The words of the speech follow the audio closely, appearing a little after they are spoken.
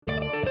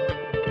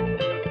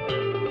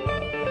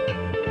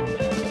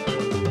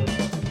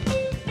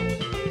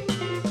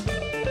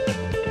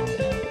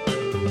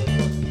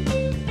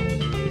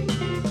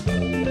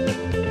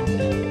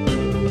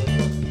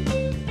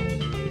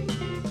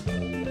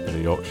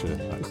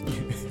Yorkshire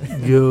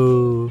accent.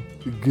 Yo.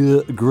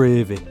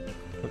 Gravy.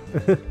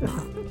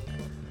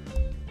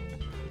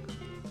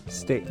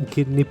 Steak and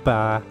kidney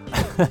pie.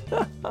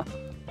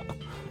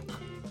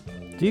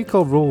 Do you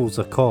call rolls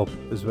a cob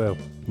as well?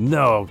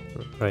 No,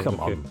 Right, come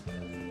okay. on.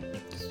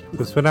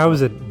 Because when I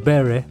was at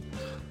Bury,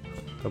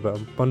 about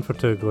a month or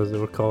two ago, they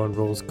were calling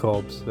rolls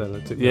cobs, and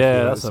it took me a Yeah,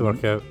 few that's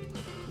minutes to work out.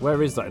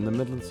 Where is that? In the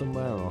Midlands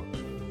somewhere, or?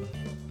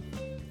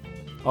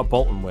 Oh,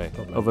 Bolton way.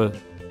 Over.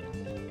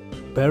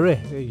 Bury?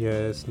 Yeah,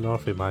 it's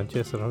north of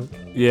Manchester, I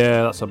think.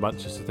 Yeah, that's a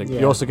Manchester thing.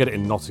 Yeah. You also get it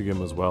in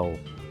Nottingham as well.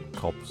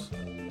 Cobs.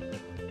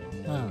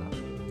 Ah,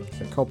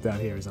 so cob down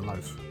here is a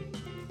loaf.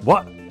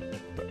 What?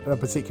 A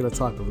particular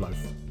type of loaf,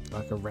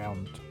 like a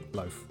round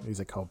loaf, is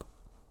a cob.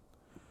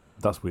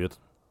 That's weird.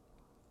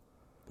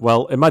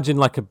 Well, imagine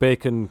like a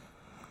bacon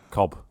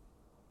cob.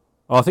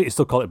 Oh, I think you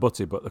still call it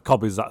butty, but the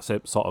cob is that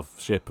same sort of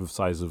shape of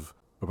size of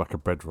like a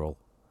bread roll.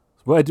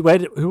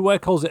 Where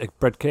calls it a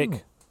bread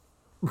cake?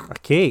 A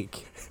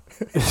cake?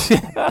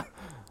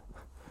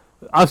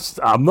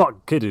 I'm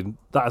not kidding.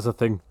 That is a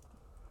thing.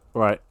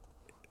 Right.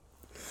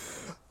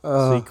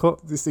 So you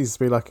call, This needs to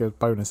be like a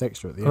bonus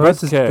extra at the end. Bread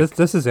this, is, cake.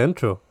 this is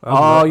intro.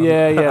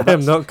 Yeah.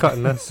 I'm not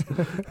cutting this.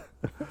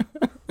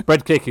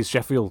 Bread cake is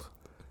Sheffield.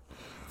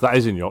 That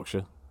is in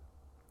Yorkshire.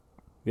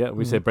 Yeah,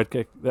 we say bread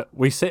cake.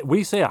 We say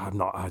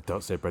I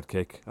don't say bread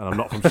cake, and I'm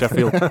not from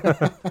Sheffield.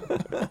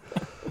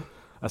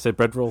 I say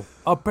bread roll.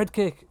 Oh, bread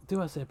cake.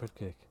 Do I say bread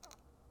cake?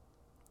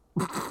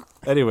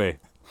 Anyway,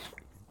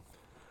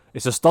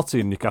 it's a stotty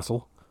in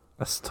Newcastle.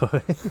 A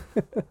story.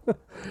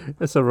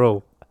 It's a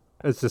roll.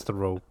 It's just a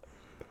roll.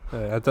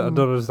 I don't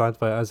understand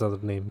why it has other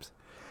names.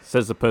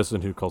 Says the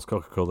person who calls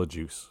Coca-Cola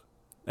juice.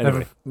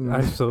 Anyway,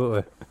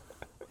 Absolutely.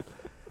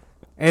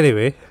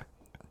 Anyway,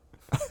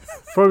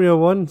 Formula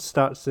One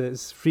starts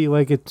its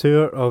three-legged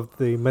tour of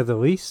the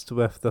Middle East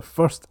with the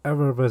first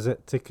ever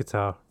visit to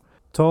Qatar.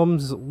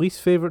 Tom's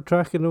least favourite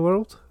track in the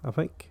world, I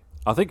think.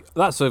 I think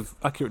that's an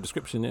accurate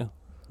description. Yeah,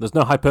 there's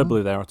no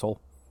hyperbole there at all.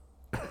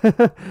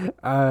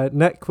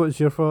 Nick,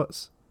 what's your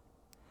thoughts?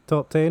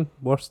 Top 10?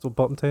 Worst or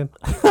bottom 10?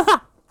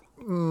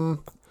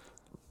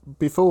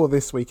 Before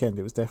this weekend,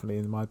 it was definitely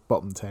in my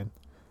bottom 10.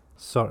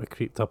 Sort of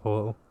creeped up a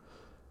little.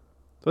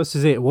 Let's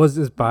just say it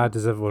wasn't as bad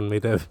as everyone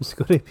made it was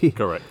going to be.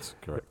 Correct.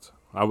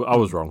 I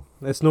was wrong.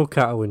 It's no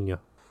Catalonia.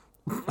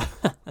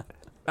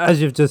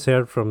 As you've just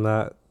heard from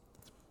that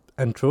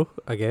intro,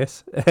 I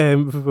guess,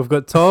 we've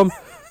got Tom,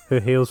 who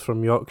hails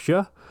from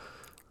Yorkshire.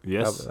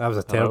 Yes. That was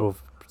a Hello.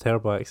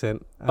 terrible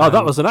accent. Oh,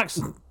 that was an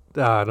accent.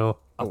 Ah, no.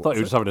 I thought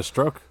you were just having a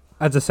stroke.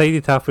 I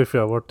decided halfway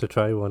through a word to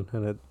try one,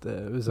 and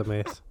it was a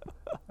mess.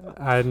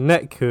 And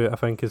Nick, who I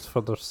think is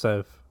further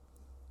south.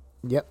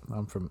 Yep,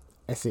 I'm from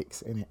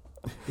Essex, innit?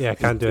 Yeah, I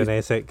can't do an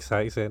Essex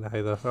accent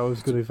either. I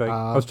was going to think.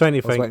 I was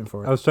waiting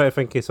for it. I was trying to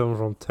think of someone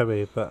from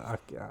Towie, but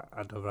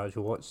I never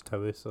actually watched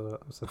Towie, so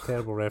that was a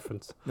terrible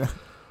reference.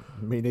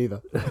 Me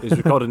neither. He's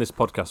recording this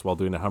podcast while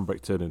doing a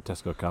handbrake turn in a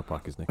Tesco car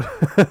park, isn't he?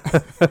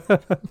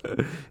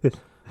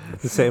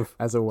 The same,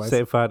 As always.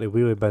 same fact, the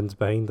wheelie bins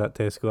behind that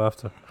Tesco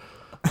after.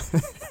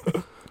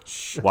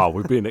 Wow,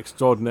 we're being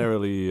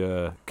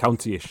extraordinarily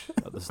county-ish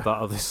at the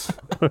start of this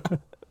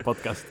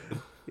podcast.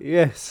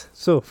 Yes,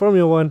 so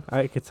Formula One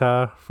at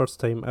Qatar,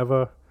 first time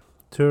ever.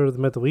 Tour of the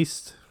Middle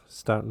East,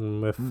 starting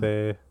with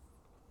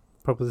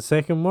probably the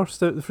second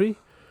worst out of the three.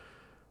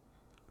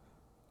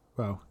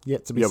 Well,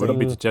 yet to be Yeah, seen. we're not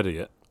been to Jeddah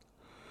yet.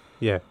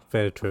 Yeah,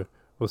 very true.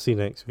 We'll see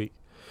next week.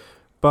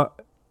 But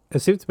it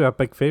seemed to be a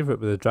big favourite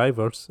with the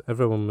drivers.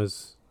 Everyone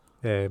was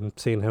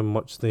saying how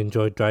much they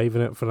enjoyed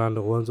driving it.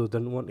 Fernando Alonso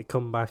didn't want to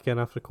come back in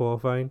after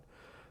qualifying.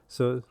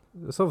 So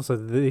it's obviously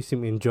they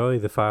seem to enjoy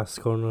the fast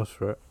corners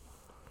for it.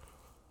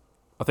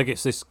 I think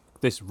it's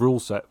this rule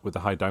set with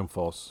the high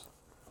downforce.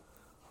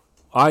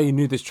 I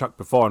knew this track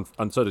before,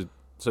 and so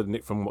did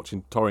Nick from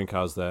watching touring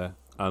cars there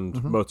and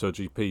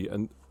MotoGP.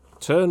 And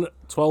turn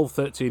 12,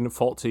 13, and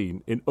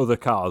 14 in other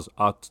cars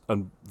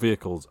and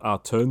vehicles are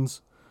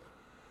turns.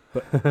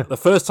 But the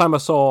first time I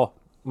saw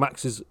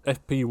Max's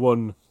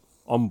FP1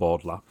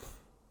 onboard lap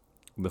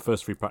in the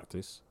first free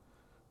practice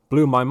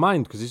blew my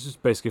mind because it's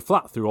just basically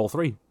flat through all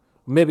three.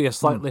 Maybe a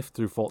slight lift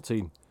through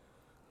 14.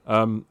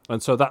 And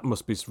so that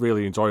must be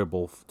really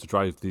enjoyable to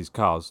drive these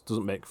cars.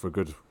 Doesn't make for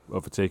good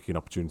overtaking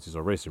opportunities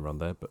or racing around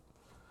there,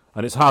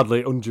 and it's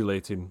hardly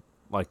undulating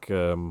like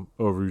Eau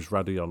Rouge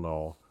Radion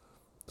or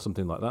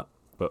something like that.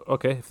 But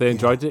okay, if they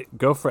enjoyed it,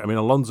 go for it. I mean,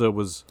 Alonso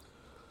was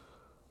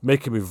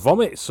making me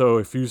vomit, so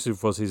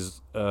effusive was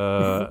his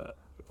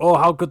oh,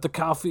 how good the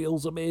car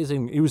feels,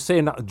 amazing. He was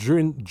saying that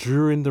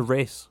during the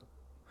race.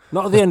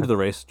 Not at the end of the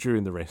race,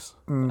 during the race.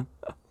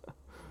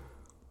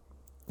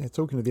 Yeah,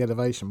 talking of the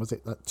elevation, was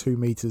it like 2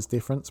 meters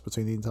difference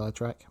between the entire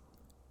track?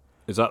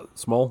 Is that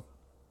small?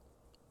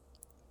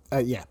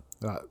 Yeah.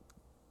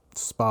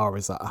 Spa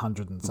is like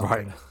 100 and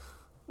something.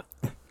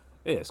 Right.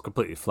 Yeah, it's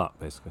completely flat,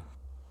 basically.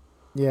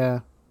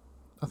 Yeah.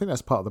 I think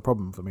that's part of the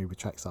problem for me with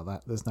tracks like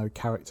that. There's no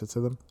character to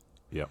them.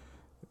 Yeah.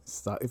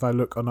 It's like if I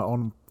look at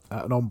an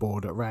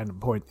onboard at a random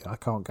point, I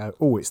can't go,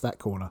 oh, it's that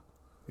corner.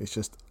 It's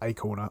just a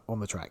corner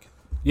on the track.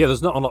 Yeah,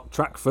 there's not a lot of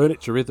track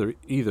furniture either,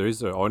 is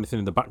there? Or anything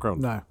in the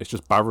background. No. It's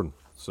just barren.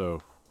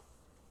 So,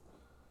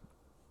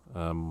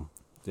 yeah,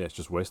 it's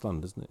just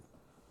wasteland, isn't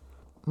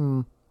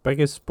it?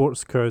 Biggest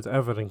sports crowd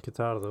ever in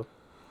Qatar, though.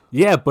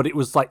 Yeah, but it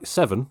was like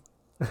 7.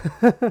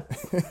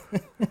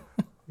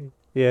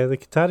 Yeah, the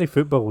Qatari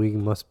Football League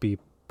must be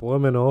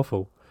blooming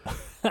awful.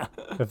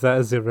 If that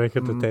is their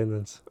record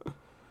attendance.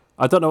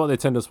 I don't know what the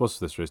attendance was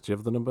for this race. Do you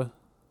have the number?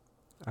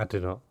 I do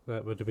not.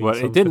 That would have been Well,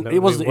 something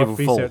it wasn't even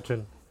full.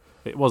 researching.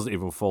 It wasn't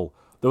even full.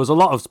 There was a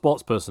lot of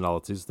sports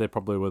personalities. They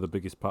probably were the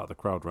biggest part of the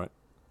crowd, right?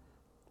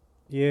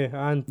 Yeah,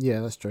 and Yeah,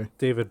 that's true.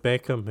 David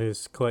Beckham,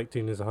 who's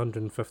collecting his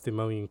 150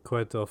 million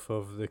quid off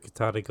of the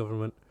Qatari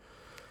government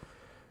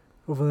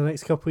over the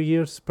next couple of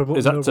years,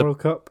 promoting the World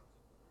Cup.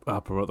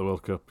 Promote the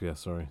World Cup, yeah,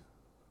 sorry.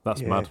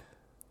 That's Yeah. mad.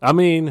 I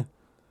mean,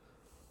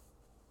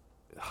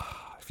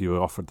 if you were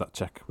offered that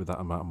check with that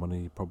amount of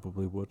money, you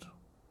probably would.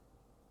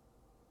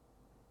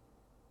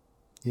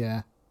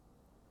 Yeah.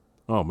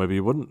 Oh, maybe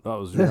you wouldn't. That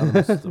was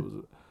unanimous.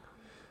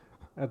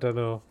 I don't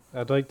know.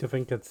 I'd like to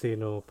think I'd say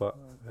no, but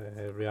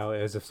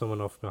reality is if someone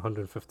offered me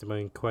 150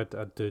 million quid,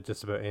 I'd do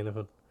just about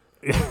anything.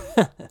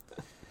 Yeah,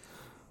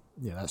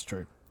 that's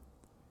true.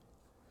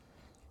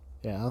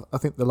 Yeah, I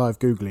think the live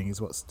Googling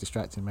is what's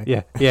distracting me.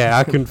 Yeah,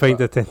 I couldn't find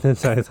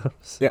attendance either.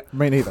 Yeah,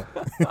 me neither.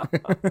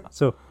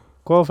 So,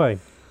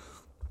 qualifying.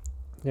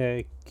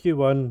 Yeah,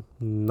 Q1,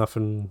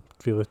 nothing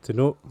really to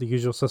note. The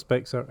usual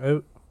suspects are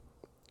out.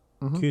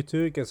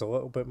 Q2 it gets a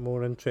little bit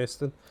more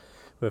interesting,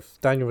 with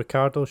Daniel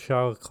Ricciardo,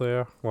 Charles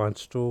Leclerc,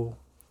 Lance Stroll,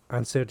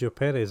 and Sergio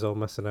Perez all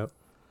missing out.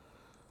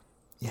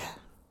 Yeah,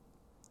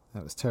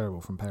 that was terrible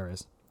from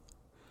Perez.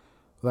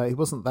 Well, he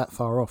wasn't that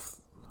far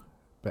off,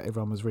 but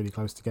everyone was really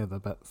close together,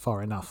 but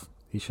far enough.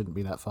 He shouldn't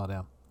be that far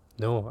down.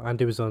 No, and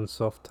he was on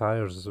soft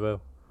tyres as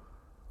well.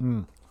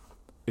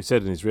 He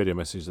said in his radio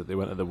message that they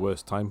went at the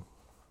worst time,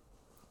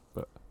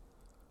 but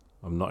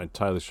I'm not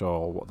entirely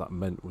sure what that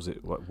meant. Was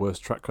it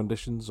worst track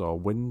conditions or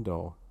wind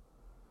or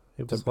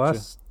It was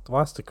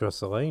last across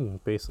the line,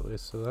 basically,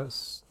 so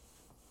that's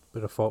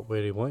would have thought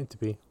where he wanted to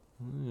be.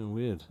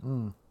 Weird.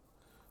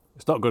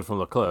 It's not good from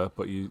Leclerc,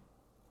 but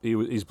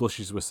his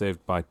blushes were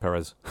saved by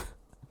Perez.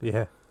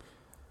 Yeah.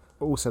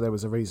 Also, there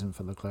was a reason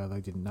for Leclerc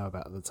they didn't know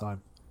about at the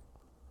time,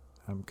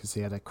 because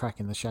he had a crack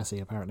in the chassis,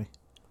 apparently.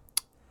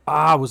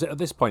 Was it at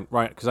this point?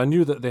 Right, because I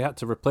knew that they had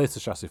to replace the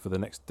chassis for the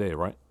next day,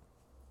 right?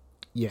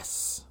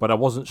 Yes. But I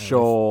wasn't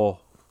sure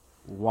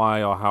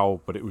why or how,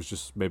 but it was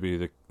just maybe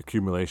the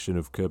accumulation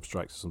of curb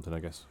strikes or something, I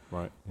guess.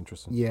 Right,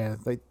 interesting. Yeah,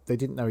 they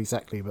didn't know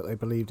exactly, but they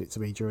believed it to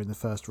be during the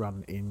first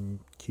run in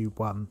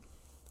Q1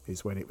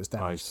 is when it was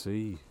damaged. I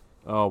see.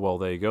 Oh, well,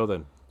 there you go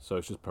then. So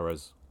it's just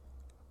Perez.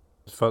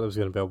 I thought there was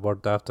going to be a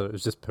word after it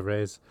was just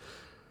Perez.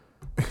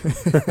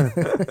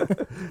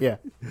 Yeah.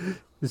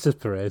 It's just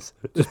Perez.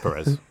 Just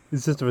Perez.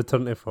 It's just a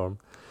maternity form.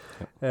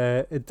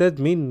 It did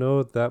mean,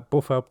 though, that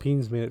both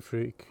Alpines made it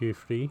through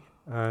Q3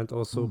 and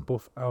also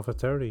both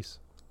AlphaTauris.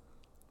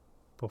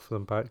 Both of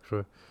them back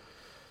through.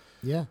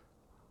 Yeah.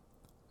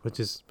 Which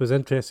was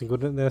interesting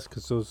going into this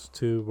because those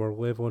two were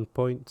level on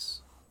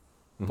points.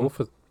 Both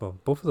of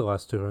the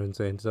last two rounds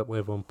ended up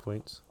level on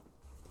points.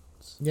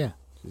 Yeah,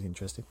 which is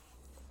interesting.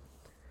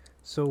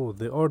 So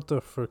the order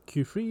for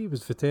Q3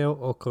 was Vettel,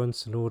 Ocon,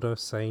 Tsunoda,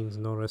 Sainz,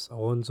 Norris,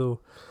 Alonso,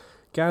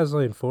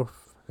 Gasly in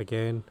fourth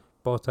again,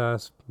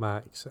 Bottas,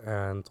 Max,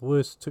 and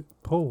Lewis took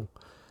pole.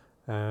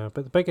 But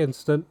the big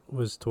incident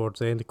was towards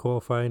the end of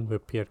qualifying where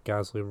Pierre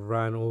Gasly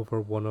ran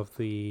over one of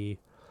the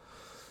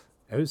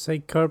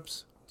outside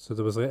curbs. So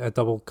there was a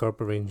double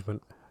curb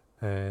arrangement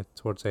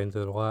towards the end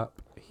of the lap.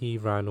 He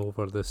ran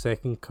over the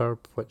second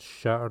curb, which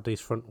shattered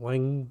his front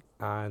wing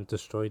and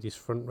destroyed his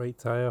front right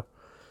tyre,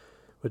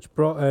 which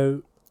brought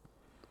out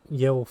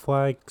yellow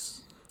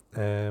flags,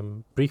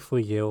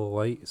 briefly yellow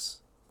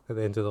lights at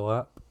the end of the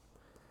lap,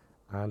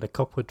 and a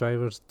couple of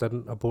drivers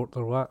didn't abort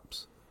their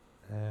laps.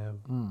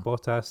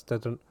 Bottas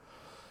didn't,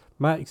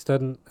 Max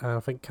didn't, and I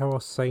think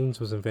Carlos Sainz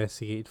was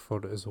investigated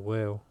for it as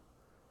well.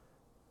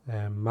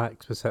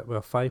 Max was hit with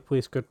a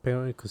 5-place grid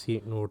penalty because he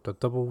ignored a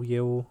double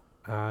yellow,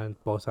 and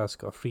Bottas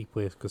got a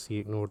 3-place because he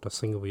ignored a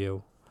single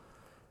yellow.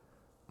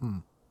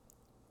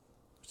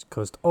 Which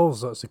caused all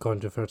sorts of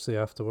controversy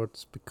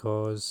afterwards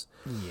because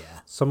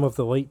some of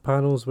the light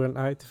panels weren't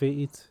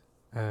activated,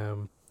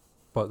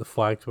 but the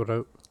flags were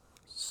out.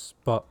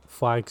 But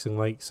flags and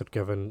lights are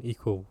given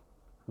equal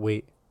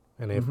weight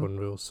in F1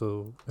 rules,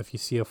 so if you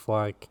see a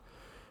flag,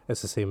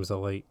 it's the same as a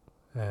light.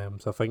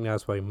 So I think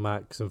that's why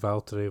Max and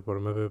Valtteri were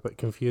maybe a bit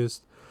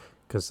confused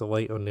because the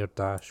light on their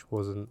dash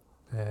wasn't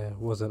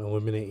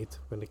illuminated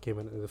when they came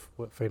into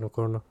the final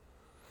corner.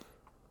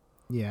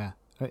 Yeah.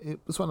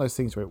 It was one of those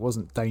things where it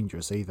wasn't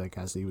dangerous either.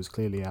 Gasly was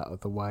clearly out of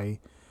the way,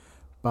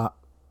 but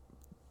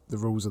the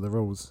rules are the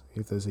rules.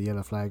 If there's a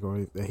yellow flag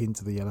or a hint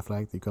of the yellow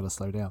flag, you've got to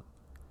slow down.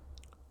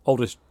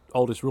 Oldest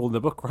rule in the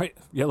book, right?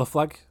 Yellow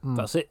flag.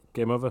 That's it.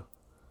 Game over.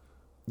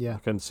 Yeah. I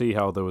can see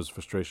how there was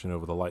frustration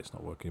over the lights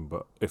not working,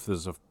 but if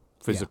there's a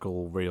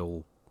physical,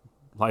 real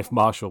life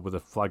marshal with a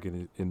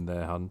flag in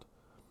their hand.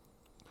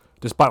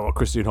 Despite what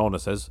Christian Horner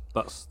says,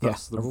 that's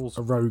the rules.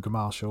 A rogue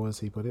marshal, as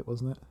he put it,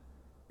 wasn't it?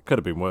 Could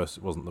have been worse.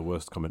 It wasn't the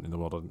worst comment in the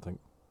world, I don't think.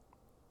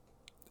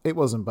 It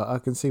wasn't, but I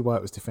can see why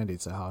it was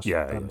defended so harsh.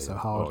 So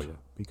hard. Oh, yeah.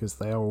 Because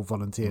they are all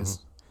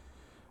volunteers,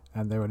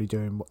 and they're only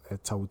doing what they're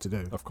told to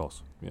do. Of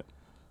course, yeah.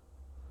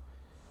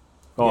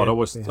 Oh, I'd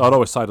always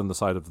stand on the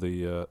side of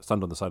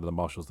the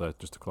marshals there,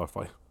 just to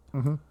clarify.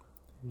 Mm-hmm.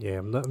 Yeah,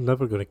 I'm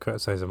never going to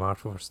criticise a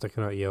marshal for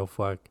sticking out a yellow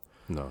flag.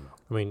 No.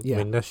 I mean,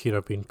 this year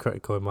I've been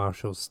critical of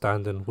marshals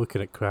standing,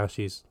 looking at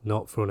crashes,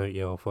 not throwing out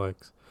yellow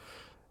flags.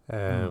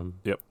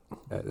 Yep.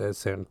 At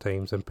certain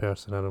times in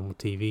person and on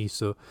TV,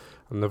 so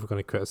I'm never going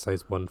to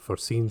criticise one for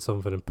seeing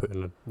something and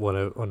putting one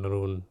out on their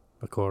own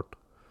accord.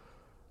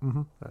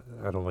 Mm-hmm.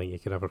 I don't think you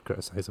can ever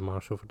criticise a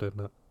marshal for doing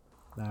that.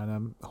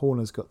 And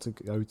Horner's got to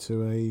go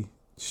to a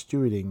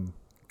stewarding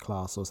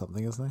class or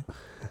something, hasn't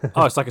he?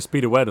 Oh, it's like a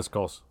speed awareness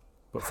course,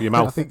 but for your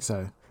mouth. I think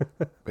so.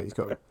 But he's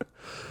got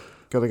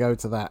to go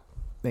to that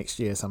next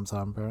year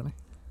sometime, apparently.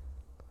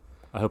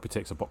 I hope he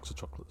takes a box of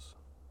chocolates.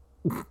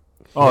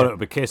 It'll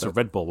be a case of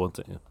Red Bull, won't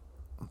it? Yeah.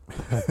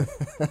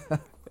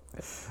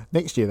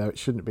 Next year, though, it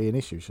shouldn't be an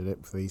issue, should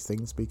it, for these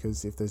things?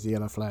 Because if there's a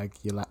yellow flag,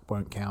 your lap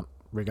won't count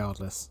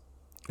regardless.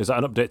 Is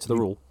that an update to the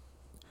rule?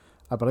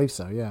 I believe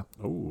so, yeah.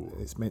 Ooh.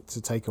 It's meant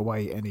to take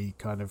away any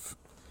kind of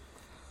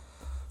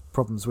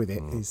problems with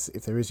it. Is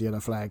if there is a yellow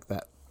flag,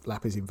 that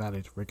lap is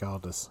invalid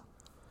regardless.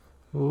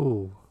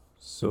 Oh,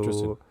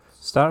 so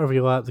start of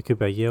your lap, there could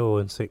be a yellow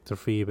in sector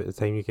 3, but by the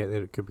time you get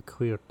there, it could be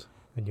cleared,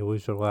 and you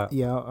lose your lap.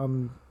 Yeah,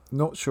 I'm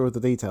not sure of the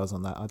details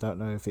on that. I don't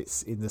know if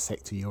it's in the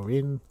sector you're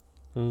in.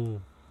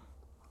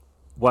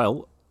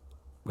 Well,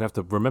 we have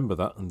to remember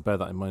that and bear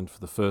that in mind for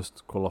the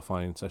first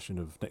qualifying session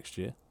of next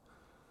year,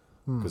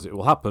 because it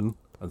will happen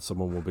and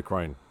someone will be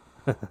crying,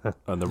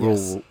 and the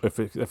rule, if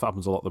it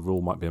happens a lot, the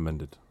rule might be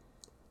amended.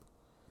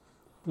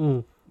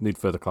 Need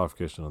further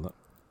clarification on that.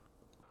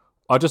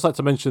 I'd just like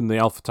to mention the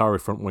AlphaTauri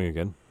front wing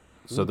again.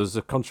 So there's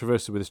a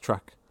controversy with this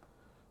track,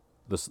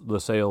 the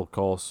Sale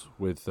course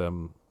with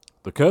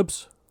the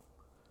curbs.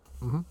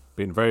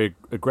 Being very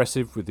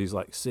aggressive with these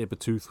like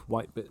saber-tooth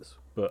white bits,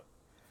 but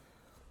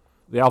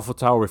the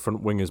AlphaTauri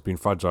front wing has been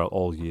fragile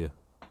all year.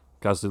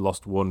 Gasly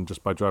lost one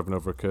just by driving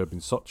over a curb in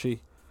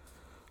Sochi.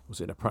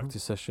 Was it in a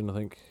practice session, I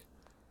think?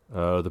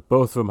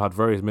 Both of them had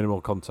very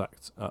minimal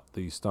contact at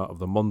the start of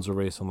the Monza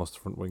race and lost the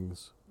front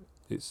wings.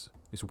 It's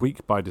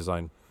weak by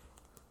design.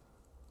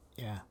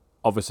 Yeah.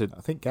 Obviously,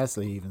 I think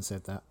Gasly even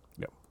said that.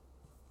 Yeah.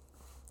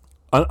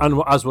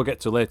 And as we'll get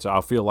to later,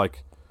 I feel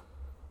like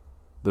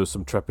there was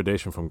some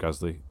trepidation from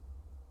Gasly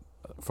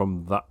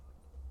from that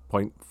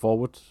point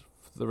forward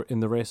in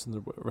the race and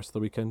the rest of the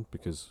weekend,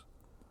 because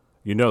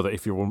you know that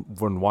if you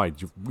run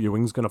wide, your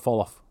wing's going to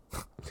fall off.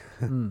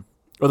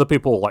 Other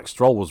people, like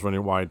Stroll, was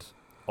running wide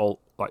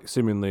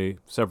seemingly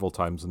several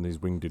times, and his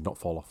wing did not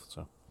fall off.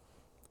 So,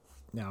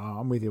 no,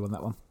 I'm with you on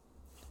that one.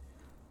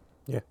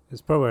 Yeah,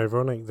 it's probably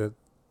ironic that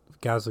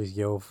Gasly's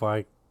yellow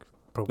flag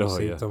probably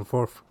saved him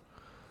fourth,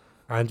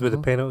 and with the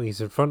penalties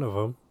in front of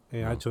him,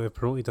 he actually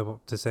promoted him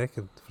up to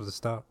second for the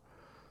start.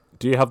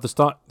 Do you have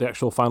the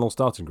actual final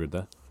starting grid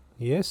there?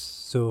 Yes,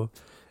 so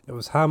it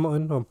was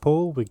Hamilton on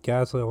pole with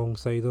Gasly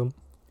alongside him,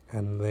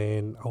 and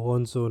then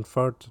Alonso in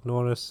third,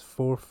 Norris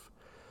fourth,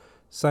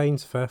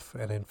 Sainz fifth,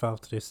 and then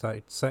Valtteri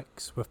started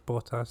sixth with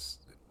Bottas.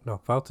 No,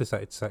 Valtteri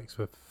started sixth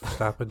with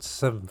Verstappen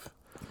seventh,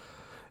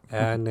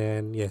 and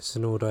then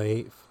Tsunoda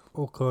eighth,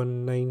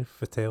 Ocon ninth,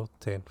 Vettel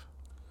 10th.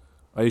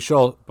 Are you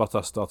sure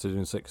Bottas started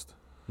in sixth,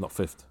 not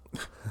fifth?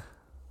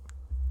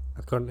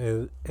 According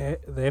to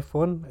the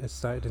F1, it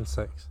started in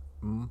sixth.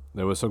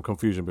 There was some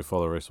confusion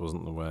before the race,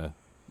 wasn't there, where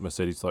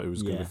Mercedes thought he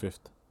was going to be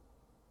fifth?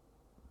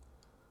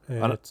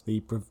 And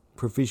the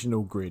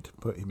provisional grid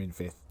put him in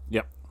fifth.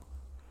 Yep.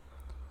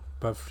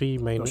 But 3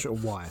 minus, not sure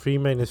why. 3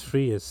 minus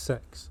 3 is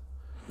 6.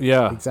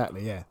 Yeah.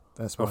 Exactly, yeah.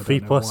 That's why.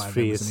 3 plus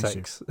 3 is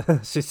 6.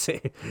 I should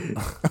say.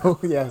 Oh,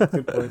 yeah,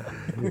 good point.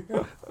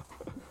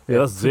 Yeah,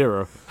 that's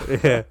 0.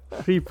 Yeah.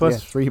 3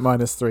 plus 3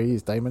 minus 3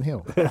 is Damon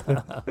Hill.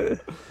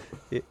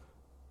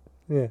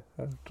 Yeah,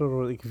 I don't know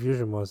what the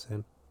confusion was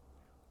then.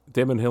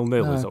 Damon Hill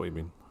nil, is that what you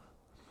mean?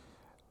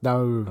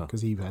 No,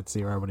 because he had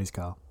 0 on his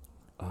car.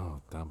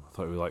 Oh, damn. I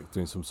thought we were like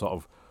doing some sort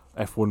of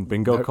F1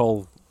 bingo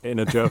call in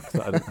a joke.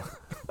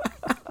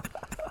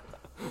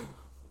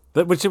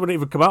 Which it wouldn't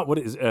even come out, would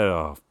it?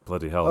 Oh,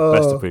 bloody hell.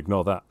 Best if we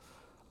ignore that.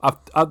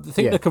 I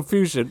think the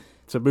confusion,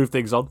 to move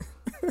things on,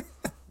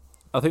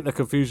 I think the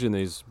confusion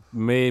is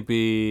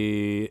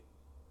maybe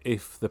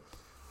if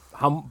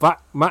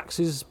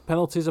Max's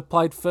penalties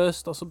applied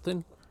first or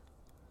something.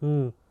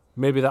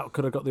 Maybe that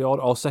could have got the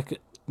order, or second,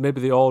 maybe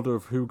the order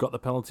of who got the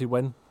penalty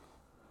when.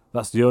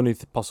 That's the only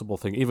possible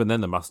thing. Even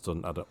then, the maths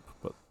doesn't add up.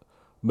 But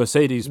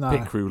Mercedes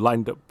pit crew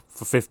lined up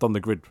for fifth on the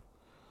grid,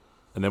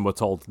 and then we're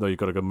told, no, you've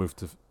got to go move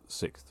to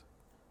sixth.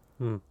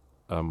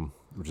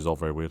 Which is all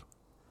very weird.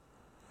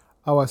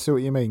 Oh, I see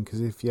what you mean. Because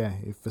if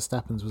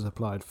Verstappen's was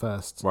applied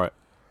first, right,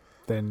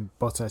 then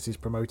Bottas is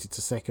promoted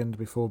to second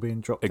before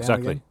being dropped down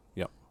exactly. again.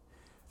 Yep.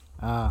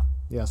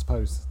 Yeah, I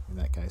suppose in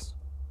that case,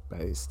 but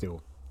it's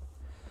still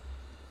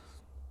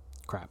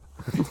crap.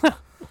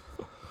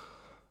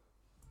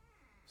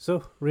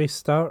 So, race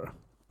start.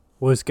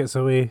 Lewis gets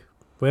away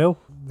well.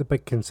 The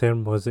big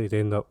concern was that he'd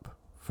end up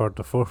third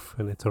or fourth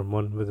in the turn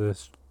one with a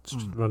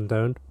run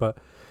down, but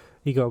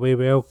he got away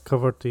well,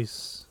 covered the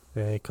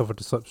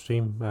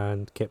slipstream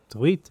and kept the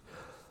lead.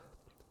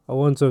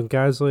 Alonso and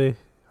Gasly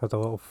had a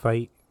little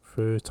fight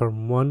through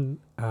turn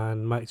one,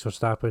 and Max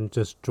Verstappen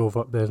just drove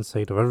up the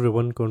inside of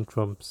everyone, going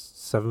from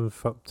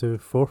 7th up to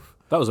 4th.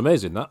 That was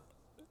amazing, that.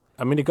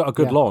 I mean, he got a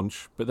good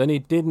launch, but then he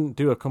didn't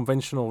do a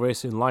conventional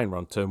racing line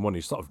round turn one.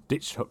 He sort of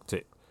ditch-hooked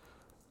it.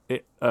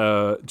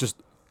 Just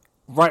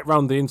right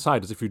round the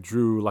inside, as if you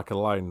drew like a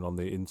line on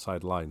the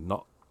inside line,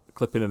 not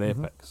clipping an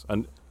apex.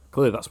 And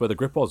clearly that's where the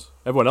grip was.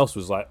 Everyone else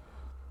was like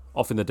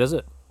off in the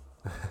desert.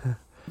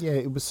 Yeah,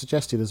 it was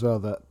suggested as well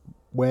that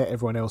where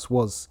everyone else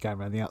was going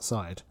around the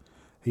outside,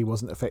 he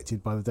wasn't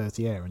affected by the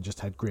dirty air and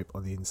just had grip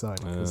on the inside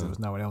because there was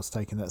no one else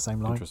taking that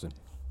same line. Interesting.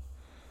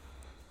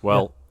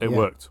 Well, it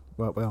worked.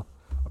 Well.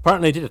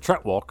 Apparently he did a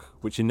track walk,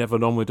 which he never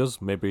normally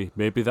does. Maybe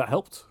that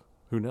helped.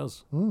 Who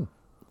knows?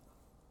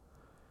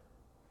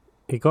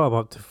 He got him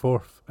up to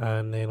 4th,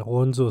 and then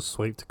Alonso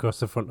swiped across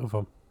the front of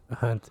him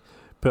and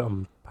put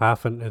him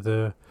half into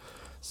the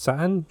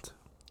sand,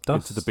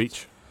 dust. Into the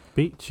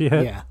beach.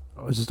 Yeah.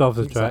 Just off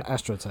the track. Like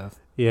AstroTurf.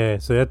 Yeah,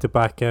 so he had to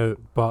back out,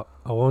 but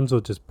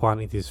Alonso just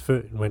planted his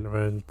foot and went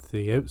around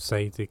the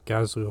outside, the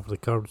Gasly over the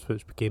curbs,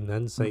 which became the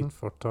inside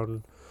for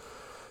turn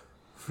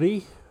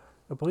 3,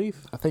 I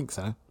believe. I think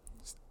so.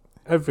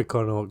 Every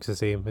corner looks the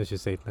same, as you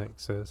said, Nick,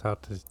 so it's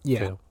hard to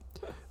tell.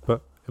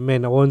 But I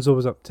mean, Alonso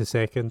was up to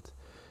 2nd.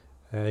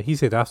 He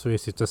said after he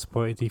was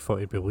disappointed. He thought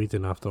he'd be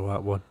leading after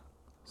lap 1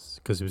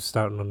 because he was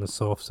starting on the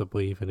softs, I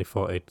believe, and he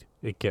thought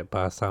he'd get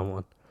past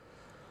Hamilton.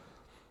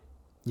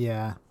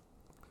 Yeah.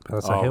 But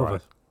that's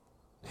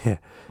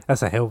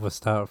that's a hell of a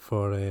start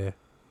for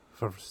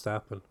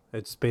Verstappen.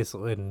 It's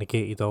basically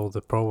negated all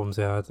the problems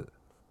he had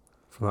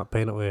from that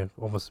penalty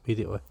almost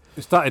immediately.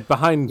 He started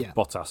behind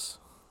Bottas.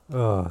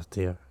 Oh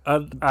dear.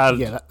 And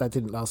that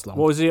didn't last long.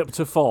 What was he up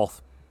to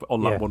 4th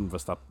on that one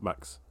Verstappen,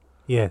 Max?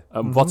 Yeah.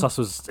 And Bottas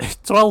was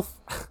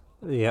 12th.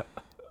 Yep.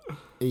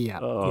 Yeah.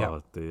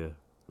 Oh dear.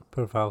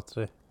 Poor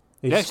Valtteri.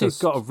 He actually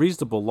got a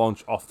reasonable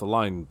launch off the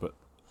line, but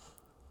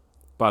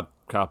bad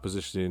car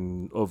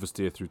positioning,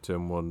 oversteer through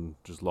turn 1,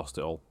 just lost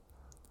it all.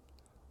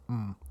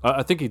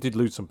 I think he did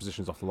lose some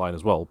positions off the line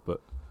as well, but...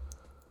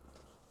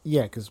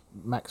 Yeah, because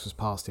Max was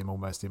past him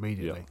almost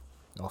immediately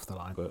off the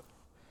line. But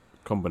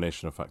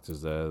combination of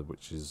factors there,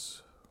 which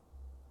is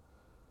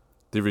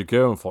de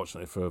rigueur,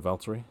 unfortunately, for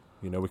Valtteri.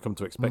 You know, we come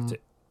to expect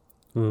it.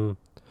 And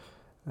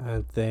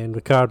then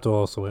Ricardo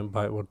also went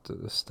backward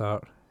at the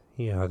start.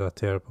 He had a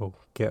terrible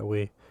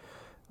getaway.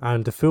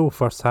 And the full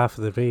first half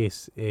of the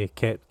race, he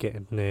kept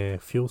getting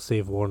fuel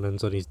save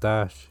warnings on his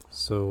dash.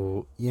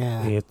 So he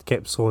had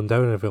kept slowing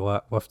down every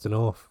lap, lifting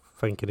off,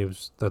 thinking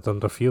they'd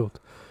underfueled.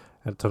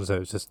 And it turns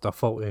out it's just a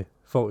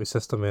faulty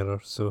system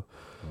error. So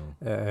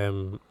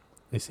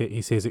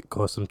he says it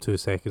cost him 2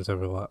 seconds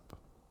every lap.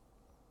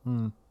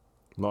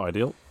 Not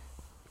ideal.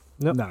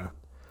 Nope. No.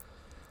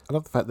 I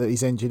love the fact that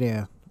his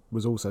engineer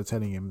was also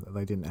telling him that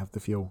they didn't have the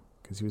fuel,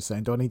 because he was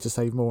saying, do I need to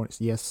save more? And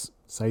it's yes,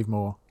 save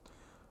more.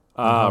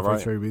 Halfway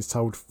through, he was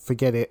told,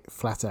 forget it,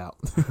 flat out.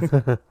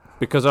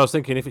 Because I was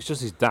thinking, if it's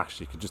just his dash,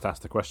 you could just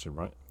ask the question,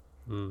 right?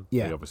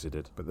 Yeah. He obviously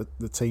did. But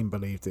the team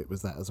believed it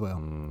was that as well,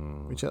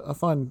 which I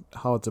find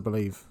hard to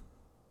believe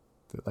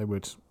that they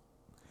would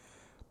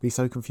be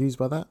so confused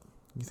by that.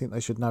 You think they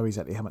should know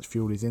exactly how much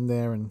fuel is in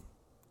there and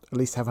at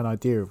least have an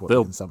idea of what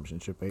the consumption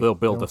should be. They'll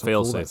build a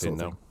fail-safe in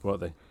now, won't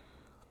they?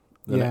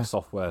 The next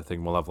software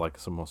thing will have like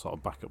some more sort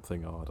of backup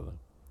thing, or I don't know,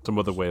 some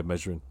other way of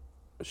measuring.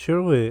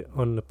 Surely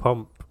on the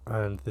pump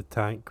and the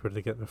tank where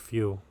they get their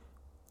fuel,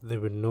 they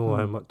would know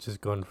how much has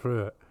gone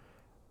through it,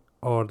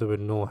 or they would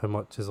know how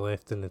much is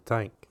left in the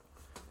tank.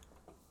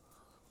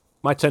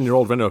 My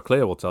 10-year-old Renault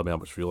Clio will tell me how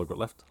much fuel I've got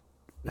left.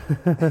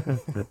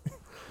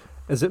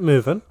 Is it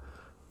moving?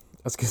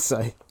 I was going to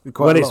say,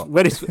 quite a lot.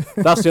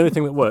 That's the only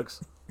thing that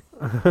works.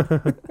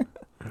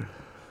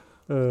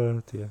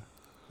 Oh dear.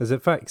 Is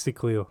it fixed, the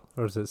Clio,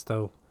 or is it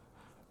still?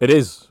 It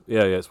is.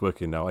 Yeah, it's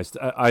working now.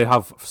 I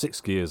have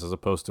 6 gears as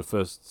opposed to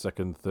first,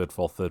 second, third,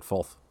 fourth,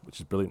 which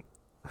is brilliant.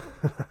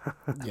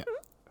 Yeah.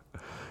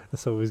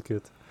 That's always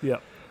good. Yeah.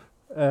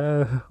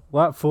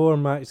 Lap 4,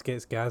 Max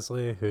gets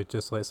Gasly, who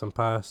just lets him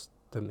pass.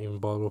 Didn't even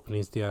bother opening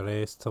his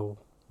DRS till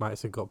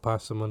Max had got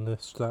past him on the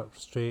start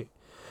straight.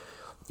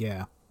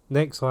 Yeah.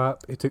 Next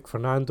lap, he took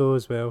Fernando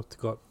as well to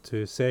go up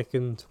to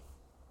 2nd.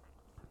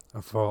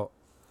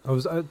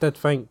 I did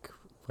think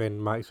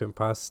when Max went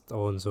past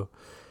Alonso,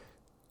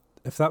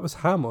 if that was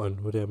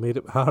Hamilton, would he have made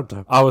it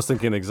harder? I was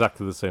thinking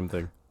exactly the same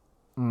thing.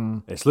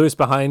 It's Lewis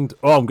behind.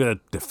 Oh, I'm going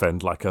to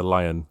defend like a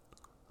lion.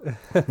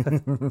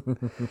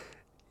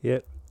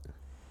 Yep.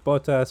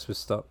 Bottas was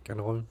stuck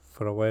on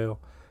for a while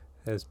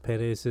as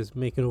Perez is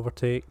making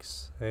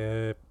overtakes.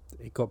 He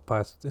got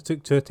past. It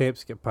took 2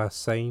 attempts to get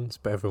past Sainz,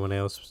 but everyone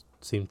else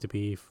seemed to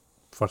be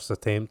first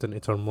attempt into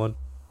turn 1.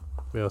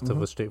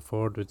 Relatively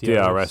straightforward with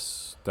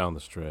DRS down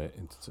the straight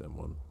into turn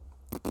 1.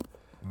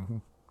 Mm-hmm.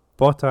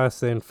 Bottas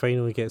then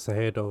finally gets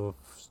ahead of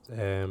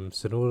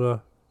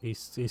Tsunoda. He's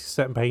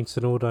sitting behind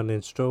Tsunoda and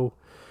then Stroll.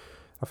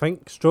 I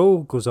think Stroll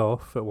goes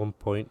off at one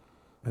point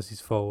as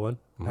he's following,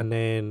 and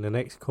then the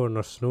next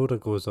corner Tsunoda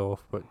goes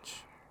off,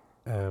 which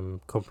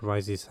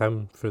compromises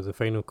him through the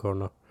final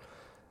corner.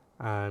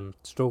 And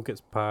Stroll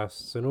gets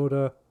past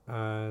Tsunoda,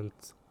 and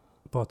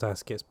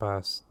Bottas gets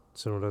past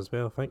Tsunoda as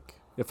well, I think.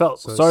 I felt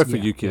sorry for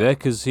Yuki there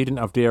because he didn't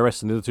have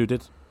DRS and the other two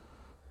did.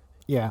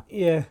 Yeah.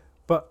 Yeah,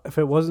 but if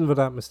it wasn't for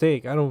that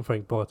mistake, I don't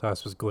think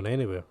Bottas was going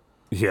anywhere.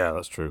 Yeah,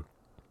 that's true.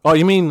 Oh,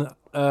 you mean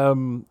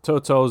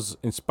Toto's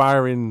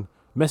inspiring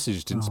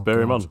message didn't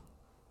spur him on?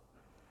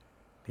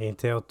 You can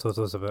tell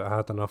Toto's about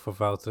had enough of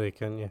Valtteri,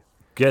 can't you?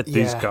 Get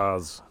these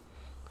cars.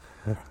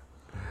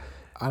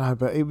 I know,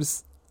 but it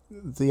was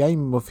the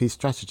aim of his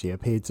strategy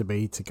appeared to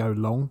be to go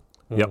long.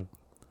 Yep.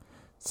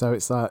 So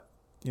it's like,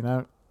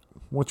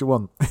 what do you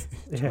want? Do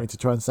you want me to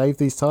try and save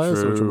these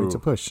tyres, or do you want me to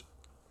push?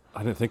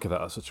 I didn't think of that.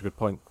 That's such a good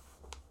point.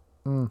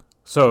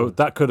 So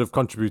that could have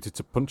contributed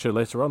to puncture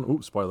later on.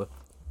 Ooh, spoiler.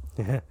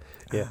 Yeah.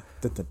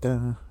 Da, da,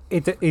 da. To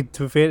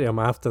be fair to him,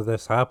 after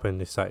this happened,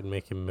 he started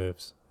making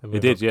moves. He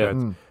did,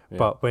 yeah.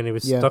 But when he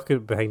was stuck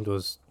behind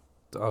those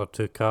other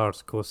two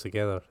cars close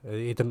together,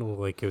 he didn't look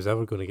like he was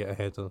ever going to get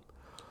ahead of them.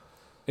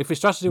 If his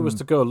strategy was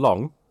to go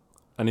long,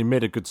 and he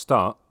made a good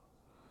start,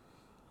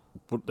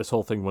 this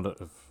whole thing wouldn't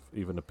have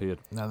even appeared.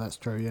 No, that's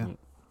true,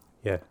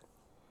 Yeah.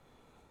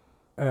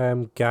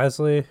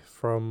 Gasly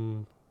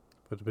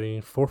would have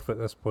been fourth at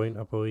this point,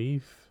 I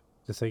believe,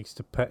 decides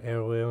to pit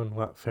early on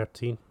lap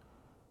 13.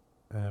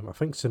 I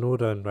think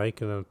Tsunoda and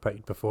Raikkonen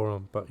pitted before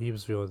him, but he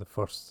was really the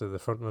first of the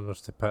front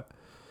runners to pit,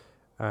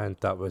 and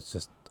that was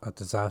just a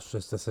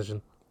disastrous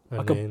decision.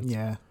 I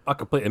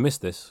completely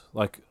missed this.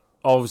 Like,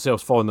 obviously I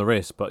was following the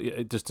race, but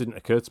it just didn't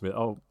occur to me.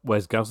 Oh,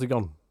 where's Gasly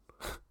gone?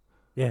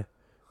 Yeah.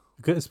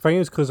 It's funny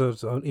because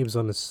he was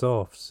on the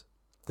softs.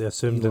 They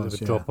assumed that it would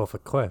drop off a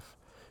cliff.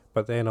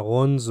 But then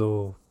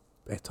Alonso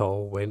et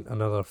al. Went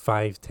another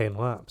 5-10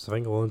 laps. I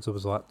think Alonso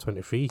was lap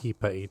 23 he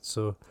pitted.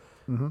 So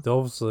they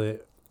obviously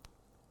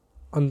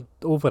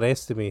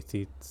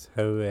overestimated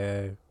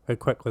how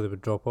quickly they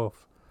would drop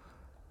off.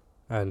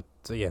 And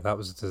that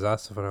was a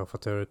disaster for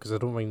AlphaTauri because I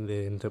don't think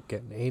they ended up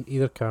getting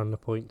either car in the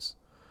points.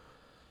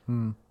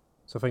 So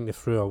I think they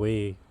threw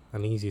away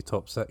an easy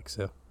top 6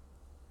 there.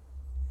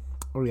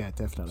 Oh yeah,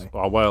 definitely.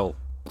 Oh, well,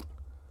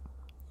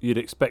 you'd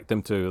expect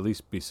them to at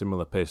least be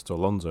similar pace to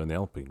Alonso in the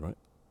Alpine, right?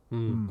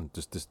 And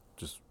just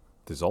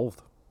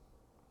dissolved.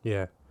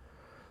 Yeah.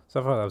 So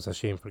I thought that was a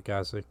shame for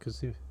Gasly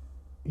because he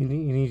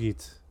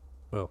needed,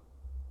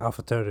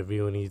 AlphaTauri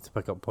really needed to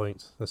pick up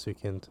points this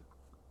weekend.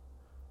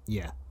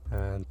 Yeah.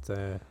 And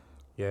that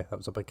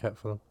was a big hit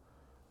for them.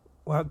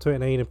 Lap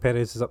 29 and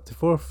Perez is up to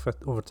 4th,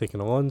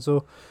 overtaking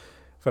Alonso.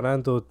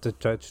 Fernando did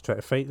try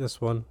to fight this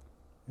one.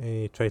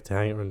 He tried to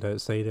hang around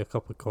outside a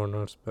couple of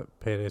corners, but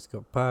Perez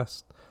got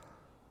past.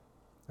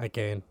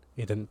 Again,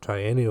 he didn't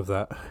try any of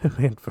that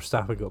when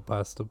Verstappen got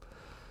past him.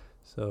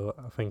 So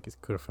I think it's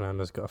clear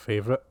Fernando's got a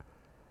favourite.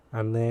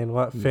 And then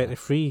lap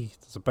 33,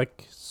 there's a big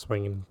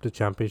swing in the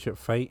championship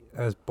fight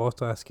as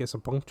Bottas gets a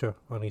puncture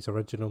on his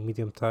original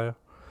medium tyre.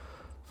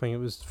 I think it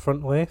was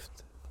front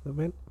left that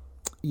went.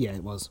 Yeah,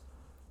 it was.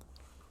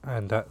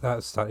 And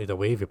that started a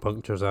wave of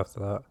punctures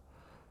after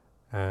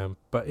that.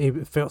 But he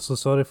felt so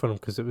sorry for him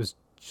because it was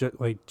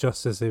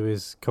just as he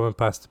was coming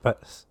past the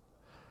pits,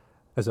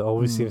 as it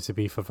always seems to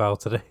be for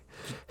Valtteri.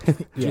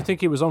 Do you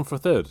think he was on for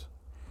third?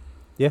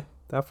 Yeah,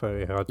 that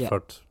very hard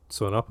for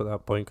sewn up at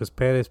that point because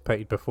Perez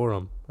pitted before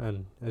him,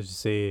 and as you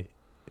say,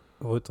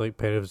 it looked like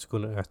Perez was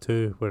going to a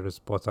 2, whereas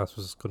Bottas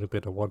was going to be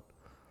at a 1.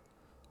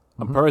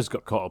 And Perez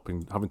got caught up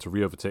in having to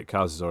re-overtake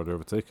cars he's already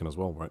overtaken as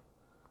well, right?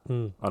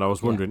 And I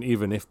was wondering,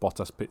 even if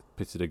Bottas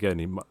pitted again,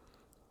 he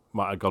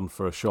might have gone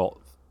for a short,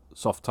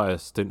 soft tyre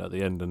stint at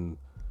the end and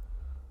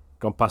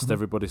gone past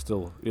everybody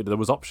still. There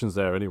was options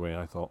there anyway,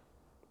 I thought.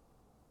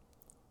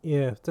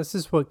 Yeah, this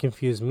is what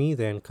confused me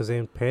then, because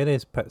then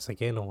Perez pits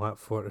again on lap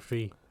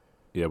 43.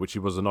 Yeah, which he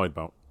was annoyed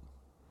about.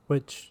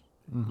 Which,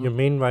 your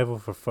main rival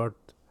for third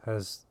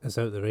is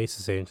out the race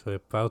essentially.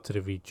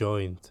 Valtteri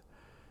rejoined,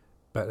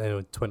 but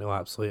then 20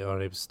 laps later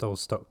he was still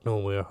stuck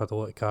nowhere, had a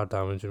lot of car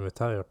damage and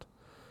retired.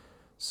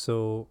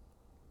 So,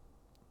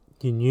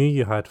 you knew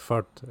you had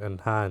third in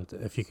hand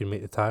if you could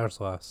make the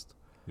tyres last.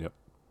 Yep.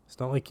 It's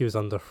not like he was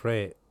under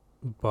threat,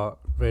 but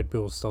Red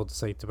Bull still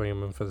decided to bring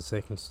him in for the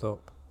second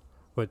stop.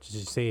 Which, as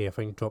you say, I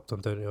think dropped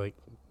him down to like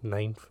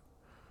 9th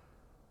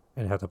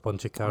and had a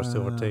bunch of cars to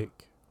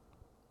overtake.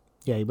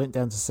 Yeah, he went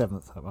down to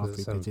 7th after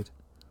he pitted.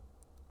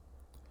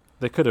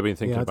 They could have been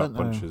thinking about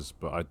punches,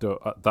 but I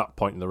don't. At that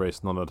point in the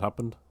race, none had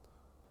happened.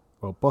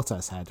 Well,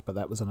 Bottas had, but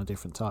that was on a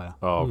different tyre.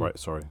 Oh, right,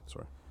 sorry.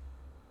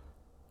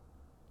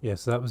 Yeah,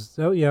 so that was...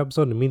 Oh, yeah, it was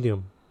on the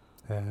medium.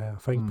 I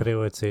think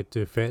Pirelli had said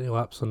do 30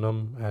 laps on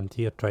them, and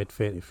he had tried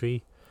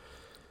 33.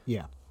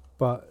 Yeah.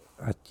 But...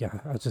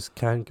 I just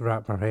can't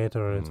wrap my head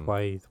around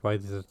why they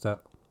did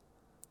that.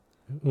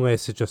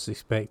 Unless they just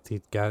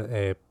expected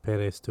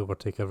Perez to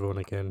overtake everyone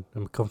again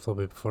and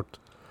comfortably be third.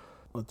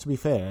 Well, to be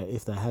fair,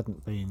 if there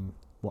hadn't been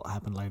what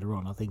happened later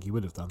on. I think he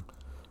would have done.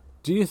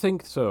 Do you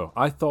think so?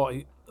 I thought.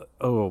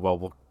 Oh well.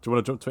 Do you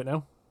want to jump to it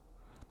now?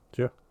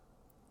 Sure.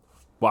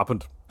 What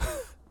happened?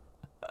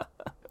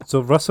 So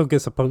Russell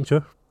gets a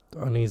puncture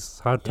on his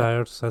hard Yep.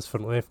 tyres. His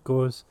front left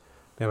goes.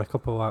 Then a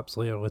couple of laps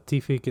later,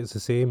 Latifi gets the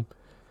same.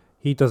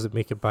 He doesn't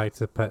make it back to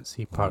the pits.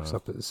 He parks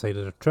up at the side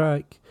of the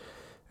track.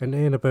 And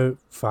then about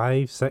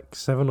 5, 6,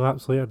 7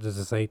 laps later, they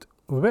decide,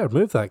 we better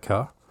move that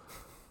car.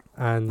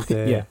 And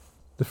Yeah.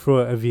 they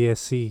throw out a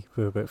VSC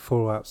with about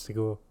 4 laps to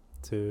go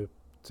to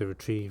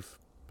retrieve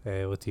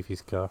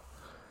Latifi's car.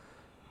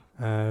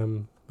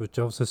 Which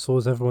obviously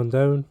slows everyone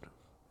down.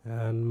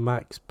 And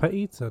Max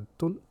pitted. I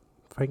don't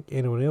think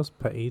anyone else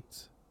pitted.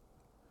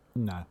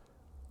 No.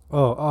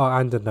 Oh,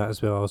 and in that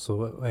as well.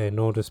 Also,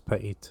 Norris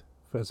pitted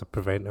as a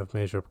preventive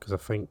measure because I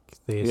think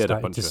they He had a started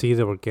to puncture. see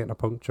they were getting a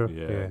puncture.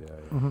 Yeah.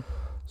 Mm-hmm.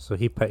 So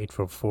he pitted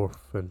from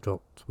 4th and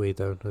dropped way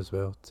down as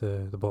well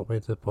to the bottom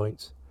end of the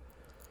points.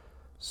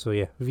 So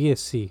yeah,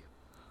 VSC.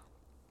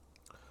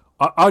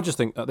 I just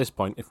think at this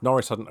point, if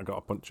Norris hadn't have got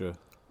a puncture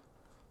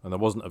and there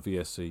wasn't a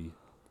VSC,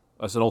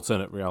 that's an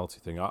alternate reality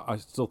thing. I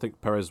still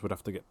think Perez would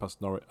have to get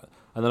past Norris.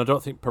 And then I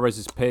don't think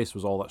Perez's pace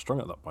was all that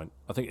strong at that point.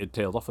 I think it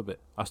tailed off a bit.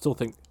 I still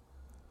think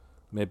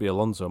maybe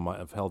Alonso might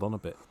have held on a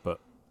bit, but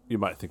you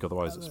might think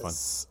otherwise. It's fine.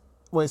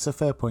 Well, it's a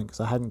fair point because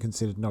I hadn't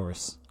considered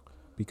Norris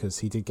because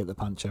he did get the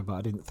puncture, but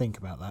I didn't think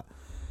about that.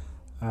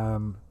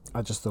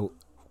 I just thought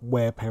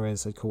where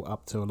Perez had caught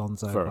up to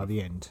Alonso Fair by enough.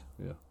 the end,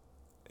 Yeah.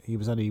 he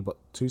was only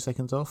 2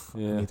 seconds off,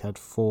 Yeah. and he'd had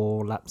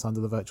 4 laps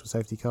under the virtual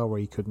safety car where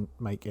he couldn't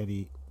make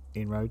any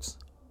inroads.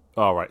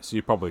 All right. So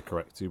you're probably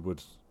correct. He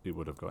would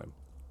have got him.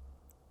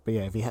 But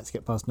yeah, if he had to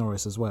get past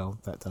Norris as well,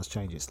 that does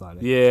change it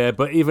slightly. Yeah,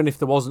 but even if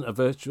there wasn't a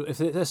virtual,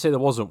 let's say there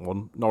wasn't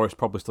one, Norris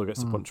probably still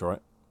gets the puncture,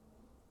 right?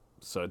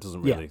 So it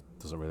doesn't Yeah.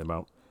 really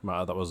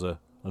matter. That was a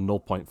null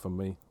point for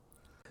me.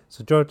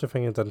 So George, I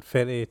think, had done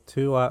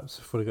 32 laps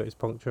before he got his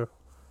puncture.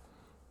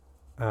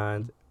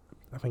 And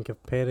I think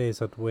if Perez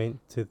had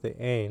went to the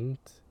end,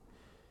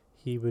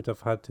 he would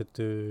have had to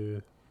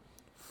do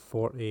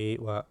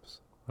 48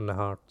 laps on the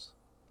hards.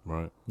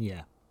 Right.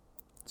 Yeah.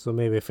 So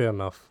maybe fair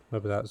enough.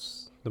 Maybe they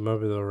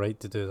were right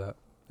to do that.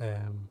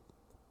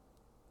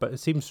 But it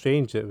seems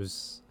strange. It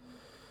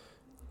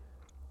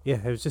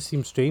just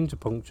seemed strange, a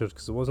puncture,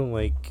 because it wasn't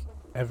like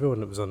everyone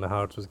that was on the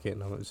hards was getting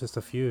them. It was just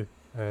a few,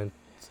 and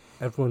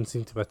everyone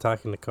seemed to be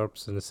attacking the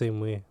curbs in the same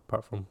way,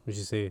 apart from, as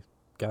you say,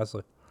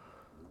 Gasly.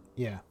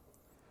 Yeah.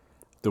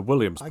 The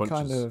Williams I punches.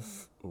 kind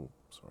of... Oh,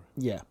 sorry.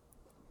 Yeah.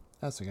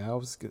 That's okay. I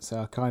was going to say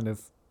I kind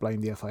of blame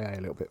the FIA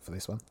a little bit for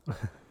this one.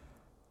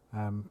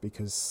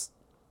 Because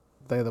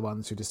they're the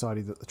ones who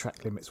decided that the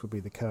track limits would be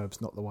the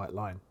curbs, not the white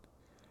line,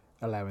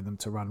 allowing them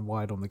to run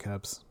wide on the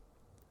curbs.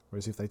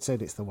 Whereas if they'd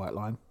said it's the white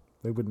line,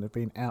 they wouldn't have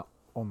been out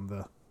on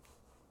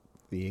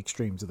the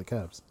extremes of the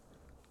curbs.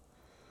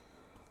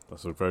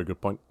 That's a very good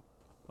point.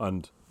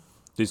 And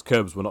these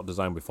curbs were not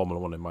designed with Formula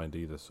 1 in mind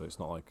either, so it's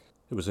not like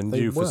it was a They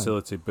new weren't.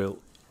 facility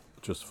built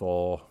just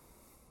for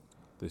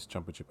this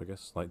championship, I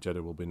guess, like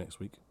Jeddah will be next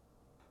week.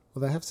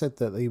 Well, they have said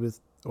that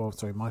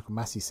Michael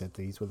Massey said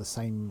these were the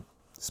same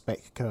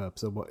spec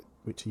curbs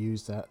which are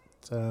used at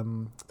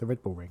the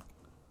Red Bull Ring.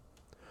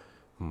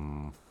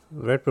 The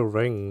Red Bull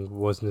Ring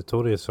was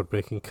notorious for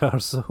breaking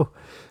cars, so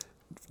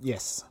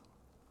Yes.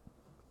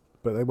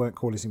 But they weren't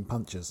causing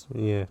punctures.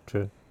 yeah,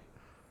 true.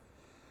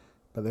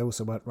 But they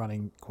also weren't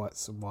running quite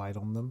so wide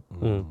on them.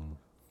 It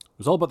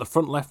was all about the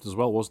front left as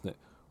well, wasn't it?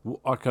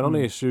 I can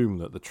only assume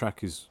that the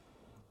track is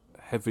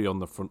heavy on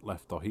the front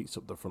left or heats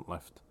up the front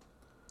left,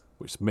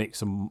 which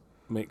makes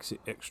it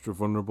extra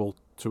vulnerable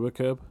to a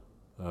curb.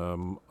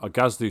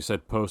 Gasly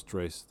said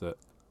post-race that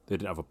they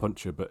didn't have a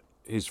puncture, but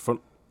his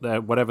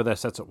whatever their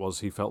setup was,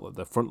 he felt that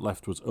the front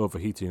left was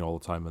overheating all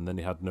the time, and then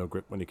he had no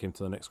grip when he came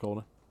to the next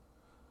corner.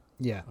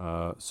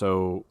 Yeah.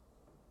 So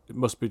it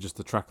must be just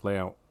the track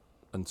layout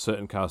and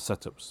certain car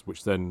setups,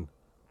 which then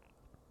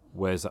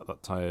wears out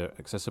that tyre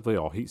excessively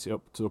or heats it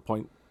up to a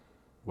point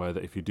where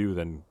that if you do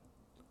then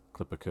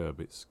clip a curb,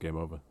 it's game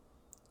over.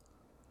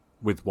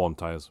 With worn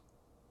tyres.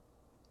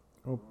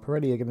 Well,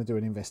 Pirelli are going to do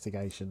an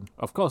investigation.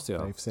 Of course they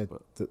are. They've said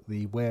that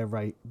the wear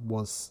rate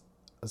was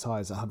as high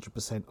as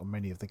 100% on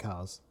many of the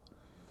cars,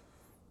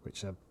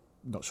 which I'm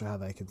not sure how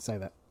they can say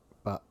that.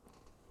 But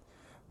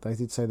they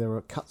did say there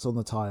were cuts on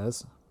the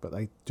tyres, but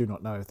they do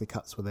not know if the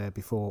cuts were there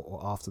before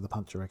or after the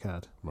puncture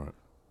occurred. Right.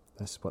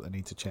 That's what they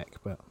need to check,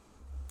 but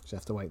just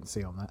have to wait and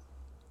see on that.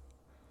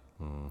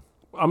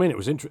 I mean, it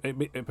was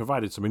it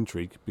provided some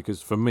intrigue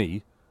because for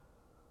me,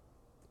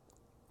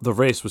 the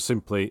race was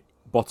simply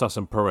Bottas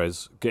and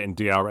Perez getting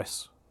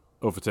DRS,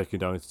 overtaking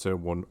down into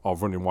turn 1 or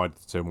running wide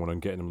into turn 1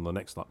 and getting them on the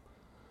next lap.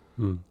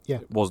 Yeah,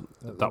 It wasn't.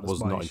 That was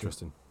was my not issue.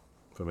 interesting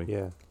for me.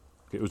 Yeah.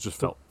 It was just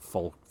felt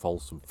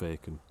false and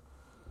fake and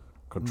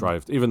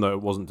contrived, even though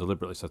it wasn't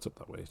deliberately set up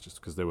that way. It's just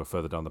because they were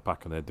further down the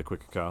pack and they had the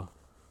quicker car.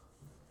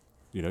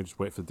 Just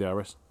wait for the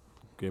DRS.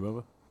 Game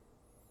over.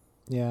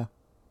 Yeah.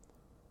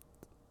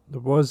 There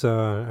was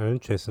an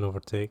interesting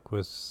overtake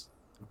was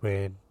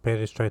when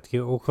Perez tried to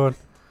get Ocon,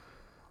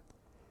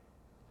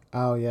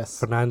 Oh, yes.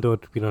 Fernando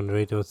had been on the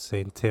radio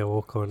saying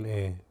tell Ocon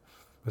to,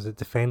 was it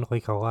defend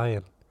like a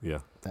lion? Yeah.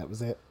 That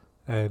was it.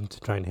 To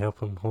try and help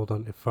him hold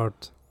on to third.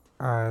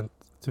 And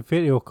to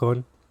fair to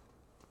Ocon,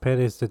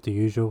 Perez did the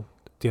usual,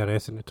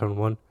 DRS into turn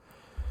 1.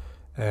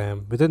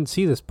 We didn't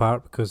see this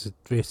part because the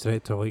race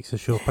director likes to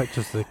show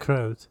pictures of the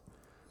crowd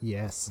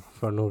Yes.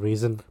 for no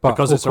reason. But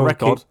Because it's a Ocon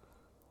record.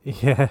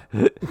 Yeah,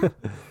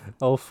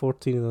 all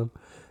 14 of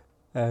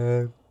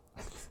them.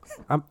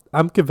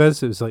 I'm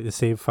convinced it was like the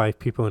same 5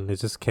 people, and they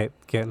just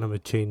kept getting them to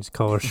change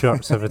colour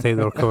shirts every time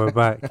they were coming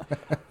back.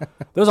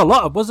 There's a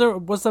lot of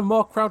was there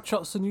more crowd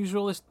shots than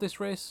usual this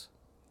race?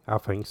 I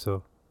think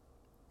so.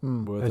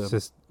 Were It's there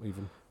just,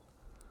 even?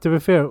 to be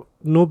fair,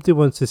 nobody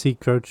wants to see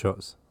crowd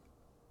shots.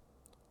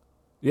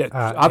 Yeah.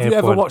 Have you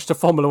ever F1. watched a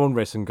Formula One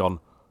race and gone,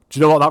 do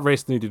you know what that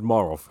race needed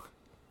more of?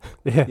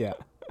 Yeah. Yeah.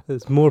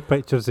 There's more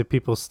pictures of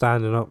people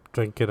standing up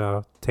drinking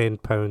a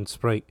 £10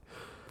 Sprite.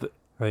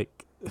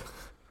 Like,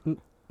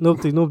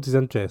 nobody's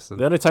interested.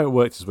 The only time it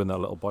worked is when that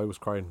little boy was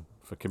crying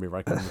for Kimi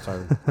Räikkönen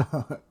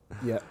retiring.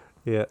 Yeah.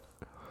 Yeah.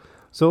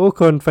 So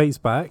Ocon fights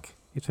back.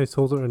 He tries to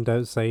hold it around the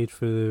outside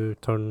through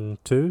turn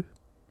 2.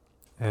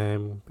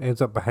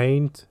 Ends up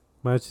behind.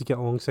 Manages to get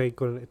alongside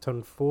going into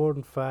turn 4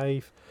 and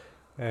 5.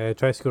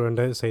 Tries to go around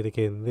the outside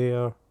again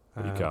there.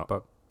 But you can't.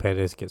 But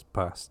Perez gets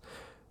past.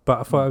 But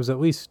I thought it was at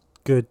least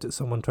good that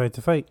someone tried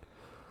to fight.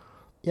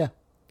 Yeah.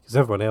 Because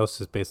everyone else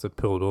has basically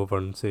pulled over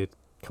and said,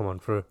 come on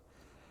through.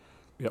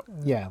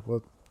 Yeah,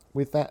 well,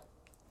 with that,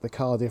 the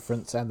car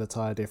difference and the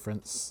tyre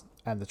difference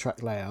and the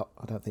track layout,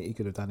 I don't think he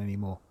could have done any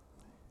more.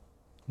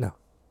 No.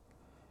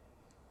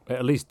 It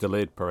at least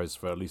delayed Perez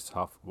for at least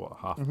half,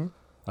 Mm-hmm.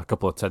 a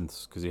couple of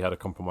tenths, because he had a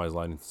compromise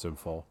line into turn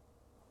 4.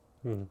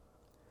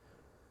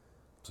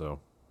 So,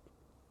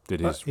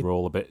 did his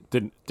role a bit.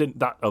 Didn't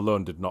that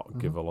alone did not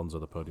give Alonso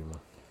the podium, though.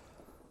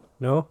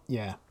 No?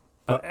 Yeah.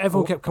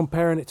 Everyone kept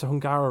comparing it to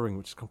Hungaroring,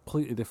 which is a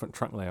completely different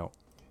track layout.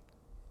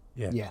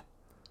 Yeah. Yeah.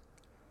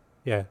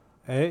 Yeah.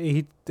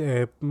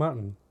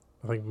 Martin,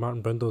 I think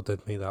Martin Brundle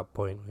did make that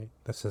point, right?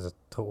 This is a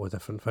totally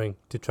different thing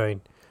to try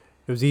and...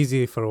 It was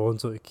easy for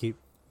Alonso to keep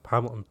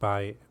Hamilton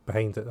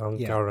behind at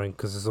Hungaroring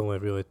because there's only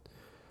really a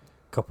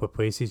couple of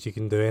places you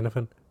can do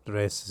anything. The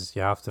rest is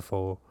you have to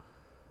follow.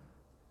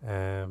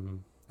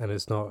 And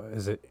it's not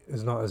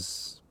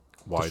as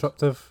Wide.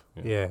 disruptive.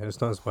 Yeah. Yeah,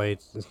 it's not as wide.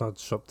 It's not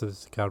disruptive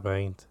as the car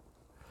behind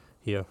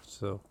here.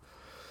 So,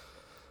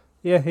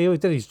 yeah, he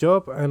did his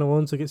job, and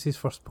Alonso gets his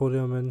first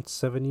podium in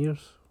 7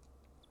 years.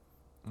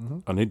 Mm-hmm.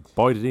 And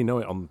boy, did he know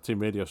it on team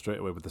radio straight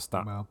away with the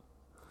stat. Well.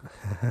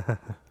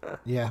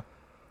 Yeah.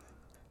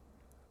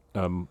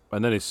 And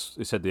then he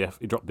said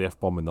he dropped the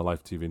F-bomb in the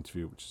live TV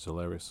interview, which is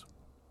hilarious.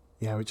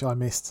 Yeah, which I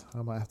missed.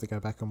 I might have to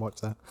go back and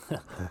watch that.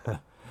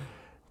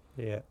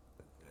 Yeah.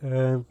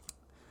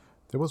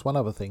 There was one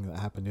other thing that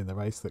happened in the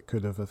race that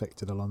could have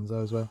affected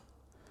Alonso as well.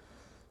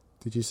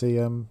 Did you see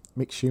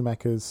Mick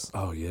Schumacher's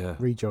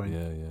rejoin?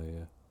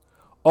 Yeah.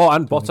 Oh,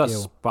 and Doing the Bottas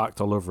gill.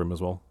 backed all over him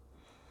as well.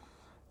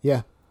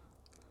 Yeah,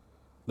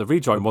 The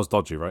rejoin was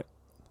dodgy, right?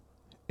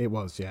 it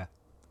was, yeah.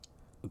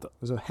 It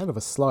was a hell of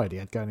a slide he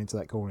had going into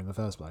that corner in the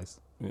first place.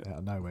 Yeah. Out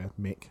of nowhere,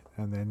 Mick.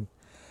 And then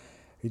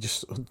he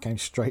just came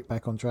straight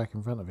back on track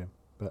in front of him.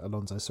 But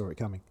Alonso saw it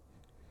coming.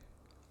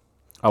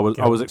 I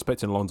was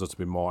expecting Alonso to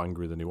be more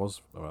angry than he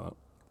was about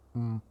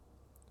that.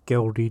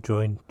 Gill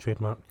rejoin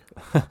trademark.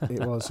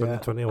 It was, yeah.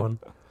 21.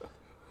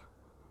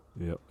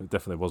 Yeah, it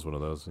definitely was one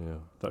of those. Yeah,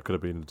 that could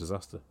have been a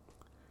disaster.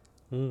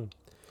 Mm.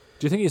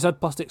 Do you think he's had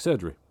plastic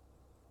surgery?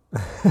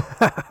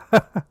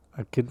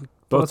 I couldn't.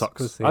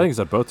 Botox. I think he's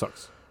had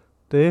Botox.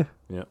 Do you?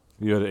 Yeah,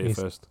 you heard it here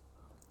first.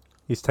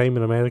 His time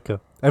in America.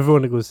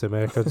 Everyone who goes to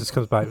America just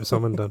comes back with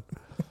something done.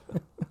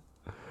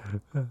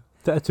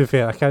 To be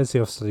fair, I can't see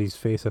Australia's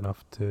face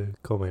enough to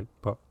comment,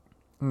 but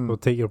we'll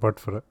take your word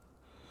for it.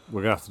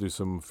 We're going to have to do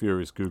some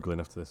furious Googling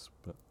after this.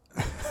 But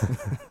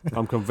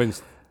I'm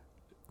convinced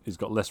he's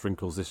got less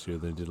wrinkles this year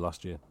than he did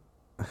last year.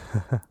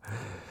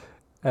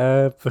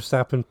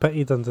 Verstappen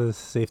pitted under the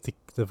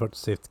virtual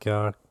safety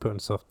car, put on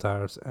soft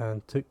tyres,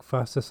 and took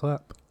fastest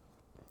lap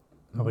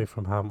away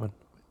from Hamilton,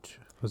 which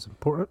was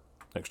important.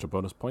 Extra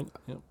bonus point.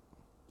 Yeah.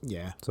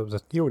 Yeah. So it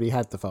was He already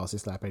had the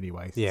fastest lap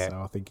anyway. Yeah.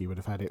 So I think he would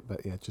have had it.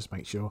 But yeah, just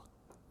make sure.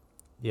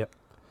 Yep.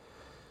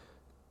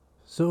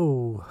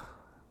 So,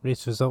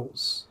 race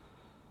results.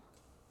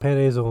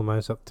 Perez only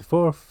managed up to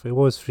 4th. It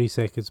was 3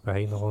 seconds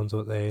behind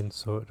Alonso at the end,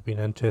 so it would have been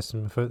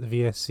interesting without the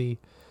VSC.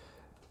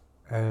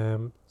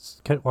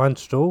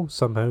 Lance Stroll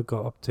somehow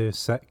got up to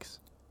 6th.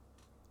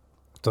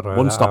 Don't know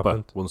how that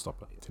happened. One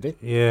stopper. Did it?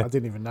 Yeah. I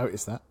didn't even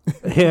notice that.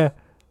 Yeah,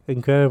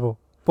 incredible.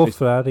 Both It's-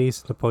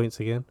 Ferraris, the points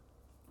again.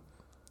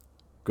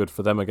 Good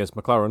for them against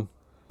McLaren.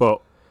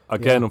 But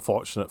again,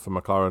 unfortunate for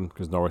McLaren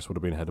because Norris would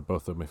have been ahead of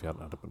both of them if he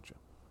hadn't had a bunch.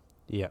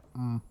 Yeah.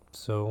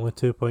 So only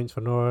 2 points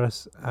for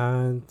Norris,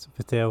 and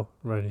Vettel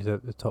rounded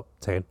out the top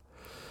 10.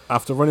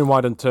 After running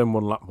wide on turn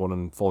 1, lap 1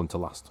 and falling to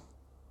last.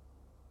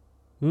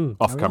 Off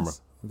Oh, camera.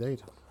 yes,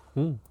 indeed.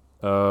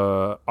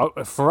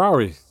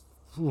 Ferrari.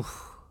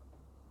 Oof.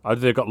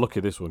 They got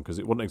lucky this one because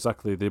they weren't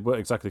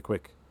exactly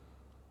quick.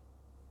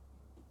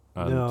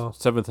 And No.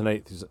 7th and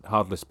 8th is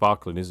hardly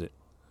sparkling, is it?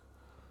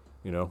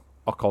 You know,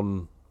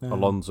 Ocon,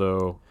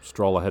 Alonso,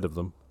 Stroll ahead of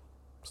them.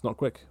 It's not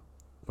quick.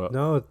 But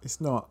No,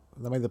 It's not.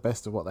 They made the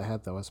best of what they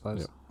had, though, I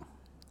suppose. Yeah.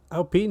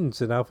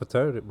 Alpine's and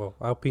AlphaTauri, well,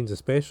 Alpine's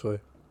especially,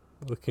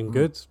 looking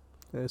good.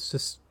 It's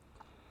just,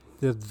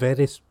 they're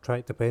very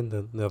track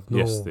dependent. They have no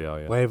yes, they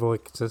are, yeah. level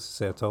of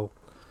consistency at all.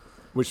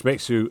 Which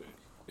makes you...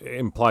 It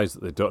implies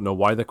that they don't know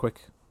why they're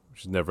quick,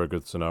 which is never a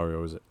good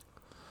scenario, is it?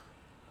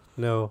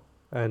 No,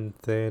 and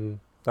then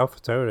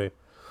AlphaTauri,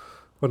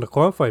 on the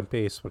qualifying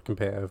pace, were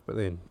competitive, but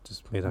then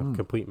just made a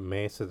complete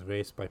mess of the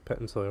race by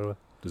pitting so early.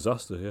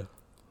 Disaster,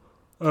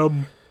 yeah.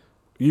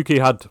 UK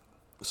had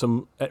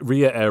some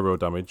rear aero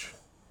damage,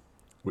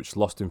 which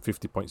lost him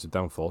 50 points of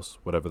downforce,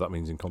 whatever that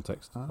means in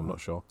context. I'm not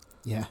sure.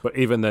 Yeah. But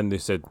even then they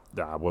said,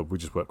 well, we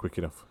just weren't quick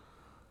enough.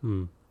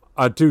 Hmm.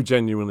 I do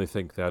genuinely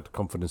think they had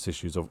confidence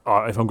issues of,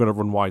 if I'm going to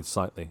run wide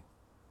slightly,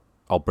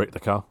 I'll break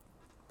the car,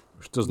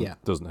 which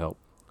doesn't help.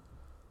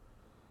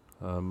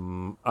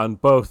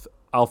 And both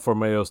Alfa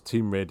Romeo's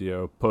team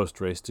radio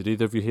post-race, did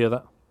either of you hear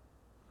that?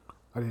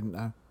 I didn't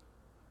know.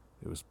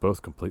 It was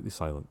both completely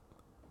silent.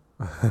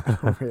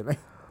 Really?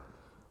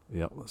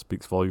 Yeah, that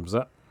speaks volumes,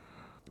 that.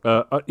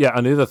 Yeah,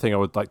 and the other thing I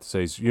would like to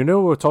say is, we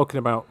were talking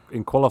about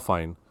in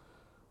qualifying,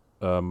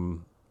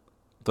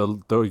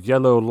 the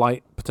yellow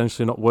light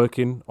potentially not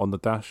working on the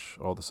dash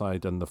or the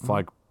side and the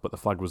flag, but the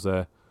flag was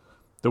there.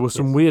 There was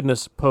some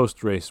weirdness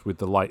post-race with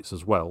the lights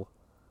as well.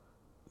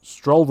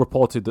 Stroll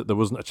reported that there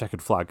wasn't a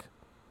checkered flag.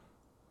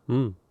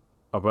 But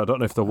I don't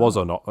know if there was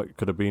or not. It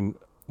could have been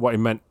what he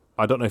meant.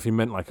 I don't know if he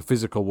meant like a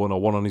physical one or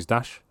one on his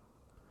dash.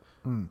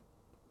 There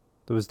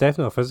was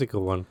definitely a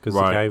physical one, because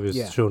the guy was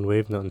shown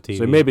waving it on TV.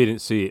 So maybe he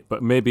didn't see it,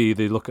 but maybe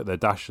they look at their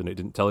dash and it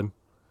didn't tell him.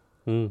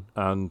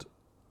 And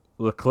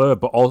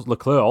Leclerc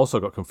also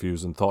got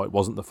confused and thought it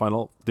wasn't the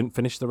final, didn't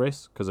finish the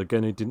race, because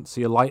again he didn't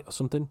see a light or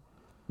something.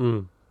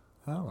 All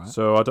right.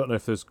 So I don't know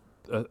if there's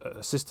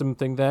a system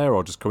thing there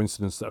or just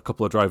coincidence that a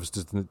couple of drivers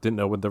just didn't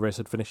know when the race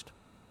had finished.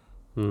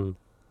 I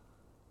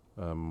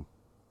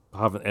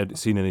haven't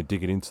seen any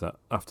digging into that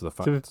after the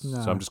fact,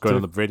 so I'm just going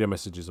on the radio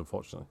messages,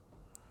 unfortunately.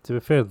 To be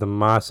fair, the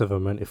massive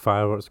amount of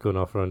fireworks going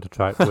off around the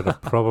track would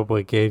have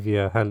probably gave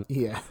you a hint.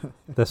 Yeah.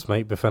 This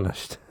might be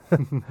finished.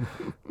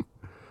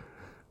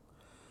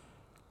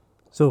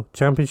 So,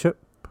 championship.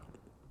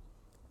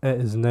 It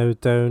is now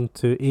down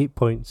to 8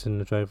 points in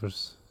the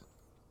drivers'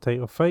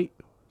 title fight.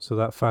 So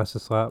that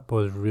fastest lap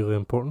was really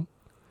important.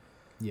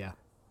 Yeah.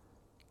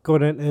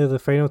 Going into the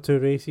final two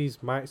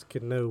races, Max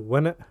can now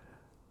win it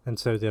in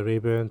Saudi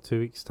Arabia in 2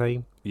 weeks'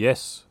 time.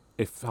 Yes,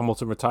 if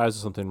Hamilton retires or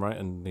something, right,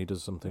 and he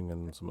does something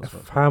and something.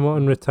 If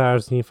Hamilton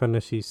retires and he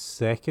finishes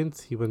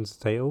second, he wins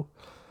the title.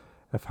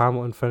 If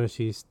Hamilton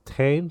finishes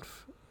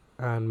 10th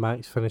and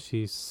Max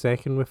finishes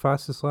second with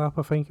fastest lap,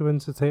 I think he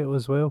wins the title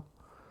as well.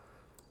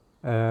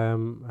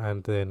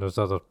 And then there's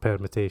other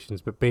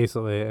permutations, but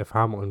basically, if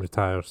Hamilton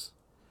retires,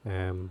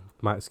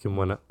 Max can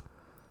win it.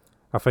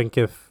 I think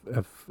if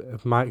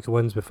Max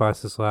wins with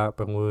fastest lap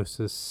and Lewis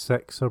is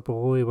 6 or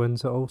below, he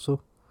wins it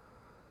also.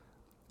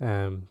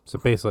 So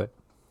basically,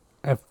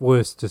 if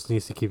Lewis just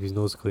needs to keep his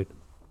nose clean,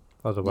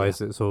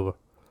 otherwise it's over.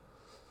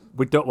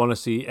 We don't want to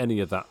see any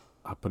of that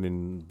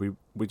happening.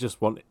 We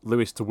just want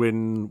Lewis to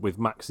win with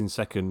Max in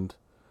second,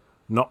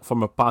 not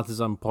from a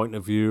partisan point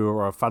of view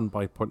or a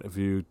fanboy point of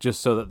view,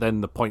 just so that then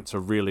the points are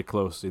really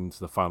close into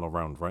the final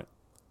round, right?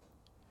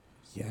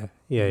 Yeah.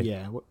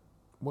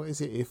 What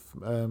is it if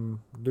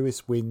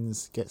Lewis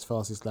wins, gets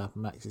fastest lap,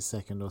 and Max is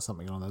second, or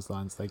something along those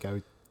lines? They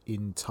go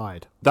in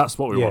tied. That's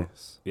what we want.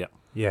 Yeah.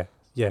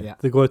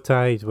 They go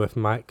tied with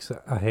Max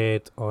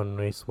ahead on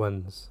race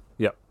wins.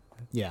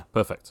 Yeah.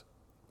 Perfect.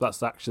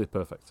 That's actually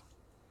perfect.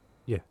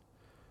 Yeah.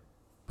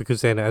 Because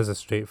then it is a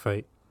straight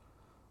fight.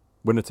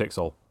 Winner takes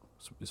all.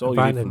 It's all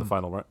you need from the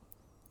final, right?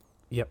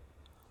 Yep.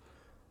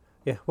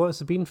 Yeah, what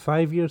has it been?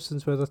 5 years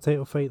since we had a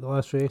title fight the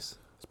last race?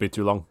 It's been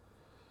too long.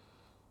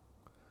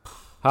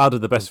 Harder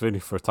the best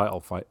venue for a title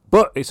fight.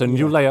 But it's a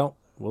new layout.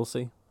 We'll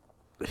see.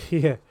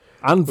 Yeah.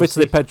 And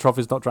Vitaly Petrov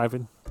is not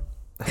driving.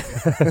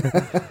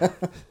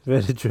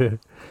 Very true.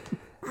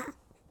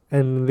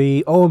 In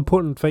the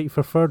all-important fight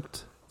for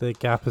third, the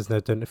gap is now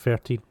down to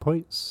 13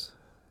 points.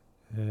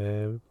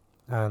 And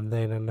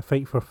then in the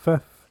fight for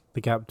fifth,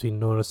 the gap between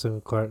Norris and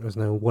Leclerc is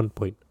now 1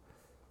 point,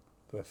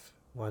 with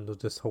Lando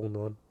just holding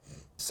on.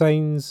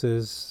 Sainz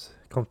is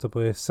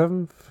comfortably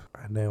 7th,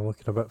 and then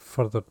looking a bit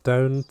further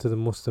down to the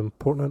most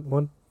important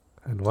one.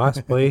 And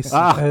last place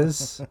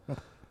is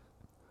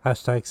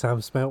hashtag Sam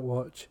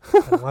Smeltwatch.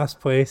 And last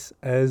place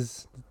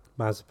is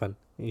Mazepin.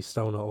 He's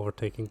still not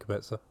overtaking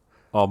Kubica.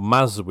 Or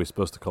Maz, we're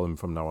supposed to call him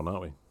from now on,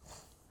 aren't we?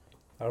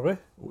 Are we?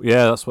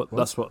 Yeah, that's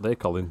what they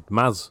call him.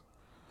 Maz.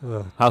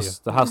 Oh,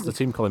 the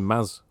team call him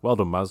Maz. Well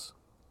done, Maz.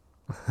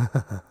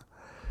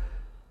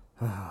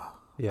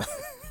 Yeah.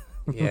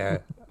 Yeah.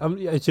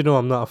 As you know,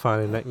 I'm not a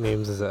fan of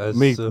nicknames as it is.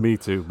 Me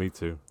too.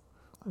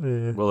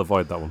 Yeah. We'll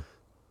avoid that one.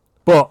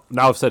 But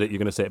now I've said it, you're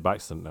going to say it by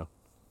accident now.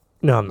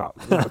 No, I'm not.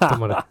 Don't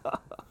worry.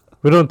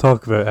 We don't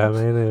talk about him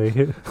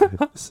anyway.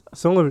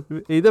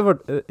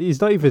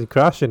 He's not even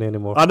crashing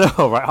anymore. I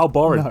know, right? How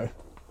boring.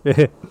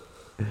 No.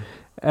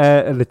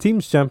 In the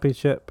team's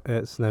championship,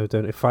 it's now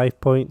down to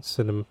 5 points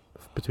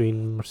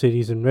between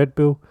Mercedes and Red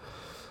Bull.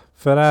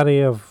 Ferrari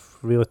have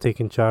really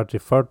taken charge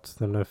of third.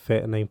 They're now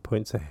 39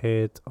 points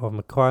ahead of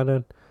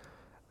McLaren.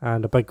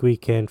 And a big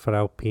weekend for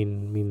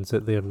Alpine means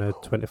that they're now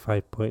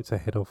 25 points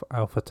ahead of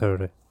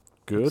AlphaTauri.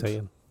 Good.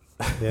 Exciting.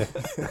 Yeah.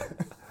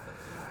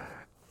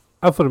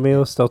 Alfa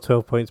Romeo still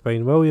 12 points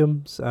behind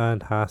Williams,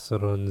 and Haas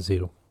are on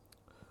 0.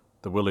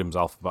 The Williams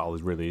Alpha battle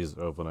really is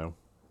over now.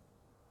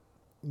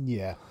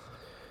 Yeah.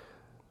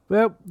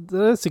 Well,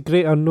 there is a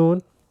great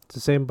unknown.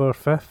 December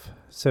 5th,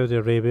 Saudi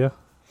Arabia.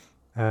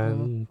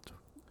 And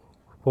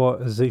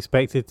what is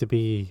expected to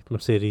be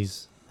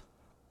Mercedes'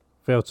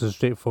 relatively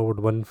straightforward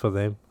win for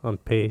them on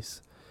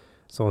pace,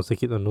 as long as they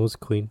keep their nose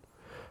clean.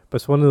 But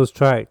it's one of those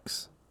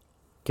tracks,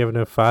 given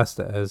how fast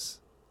it is,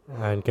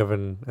 and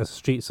given it's a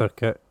street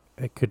circuit,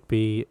 it could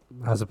be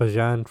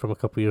Azerbaijan from a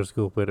couple of years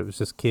ago where it was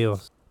just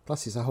chaos.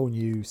 Plus, it's a whole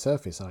new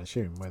surface, I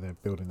assume, where they're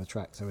building the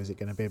track. So is it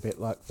going to be a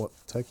bit like what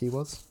Turkey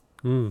was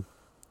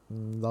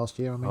last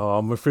year? I mean, Oh,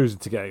 I'm refusing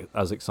to get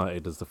as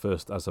excited as the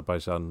first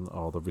Azerbaijan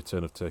or the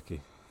return of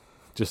Turkey.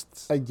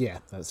 yeah,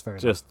 that's fair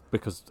enough. Just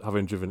because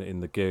having driven it in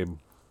the game.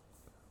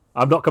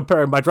 I'm not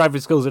comparing my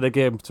driving skills in a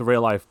game to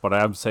real life, but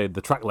I am saying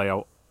the track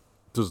layout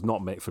does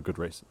not make for good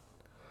racing.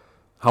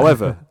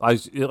 However,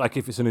 like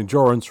if it's an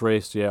endurance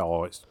race,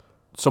 or it's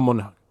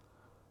someone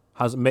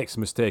makes a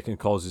mistake and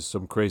causes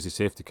some crazy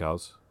safety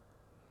cars,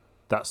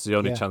 that's the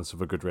only chance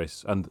of a good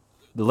race. And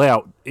the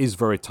layout is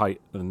very tight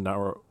and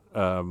narrow,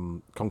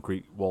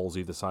 concrete walls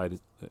either side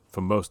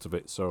for most of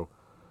it, so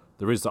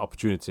there is that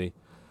opportunity.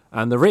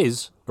 And there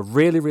is a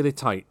really, really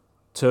tight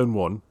turn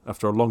one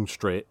after a long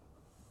straight,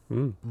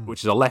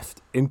 which is a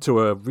left into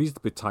a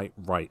reasonably tight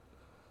right.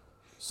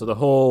 So the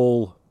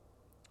whole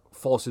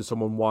forcing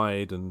someone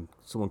wide and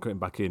someone cutting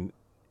back in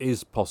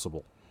is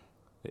possible.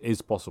 It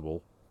is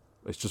possible.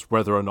 It's just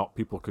whether or not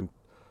people can...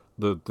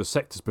 The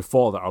sectors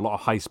before that are a lot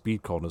of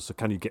high-speed corners, so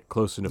can you get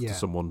close enough to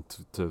someone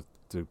to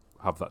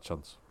have that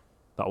chance?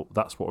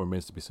 That's what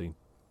remains to be seen.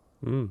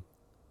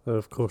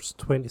 Of course,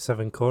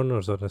 27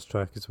 corners on this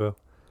track as well.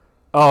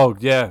 Oh,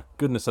 yeah.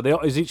 Goodness.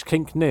 Is each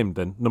kink named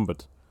then?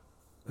 Numbered?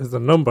 Is the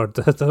numbered?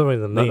 I don't think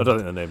they're named. No, I don't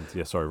think they're named.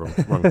 Yeah, sorry,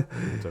 wrong.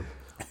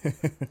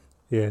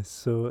 Yeah,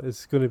 so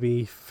it's going to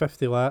be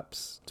 50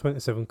 laps,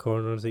 27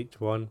 corners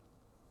each one.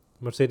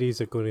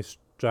 Mercedes are going to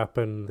strap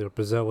in their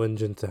Brazil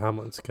engine to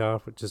Hamilton's car,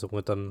 which is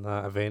only done in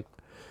that event.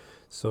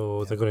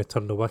 So they're going to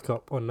turn the wick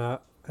up on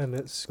that. And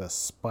it's the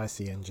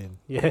spicy engine.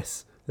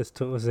 Yes, it's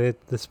totally said.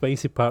 The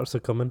spicy parts are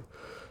coming.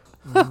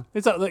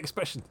 Is that the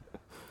expression?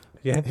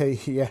 Yeah.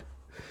 Yeah.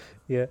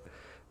 Yeah.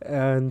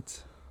 And,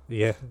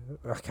 yeah,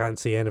 I can't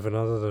see anything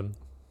other than,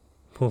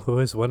 well, who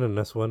is winning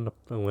this one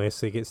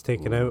unless he gets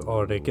taken out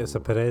or it gets a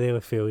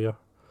Pirelli failure.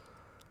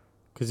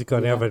 Because you've got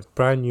to have a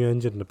brand new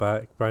engine in the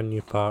back, brand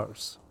new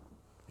parts.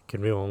 It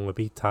can really only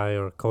be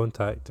tyre or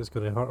contact that's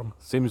going to hurt him.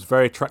 Seems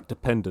very track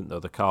dependent, though,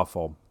 the car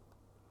form.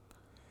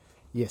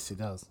 Yes, it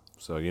does.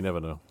 So you never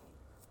know.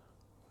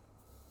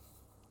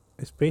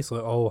 It's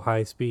basically all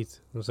high speed.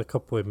 There's a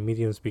couple of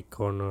medium speed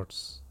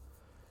corners,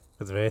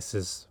 but the rest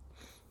is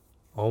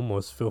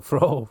almost full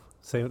throttle.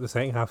 The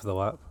second half of the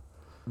lap.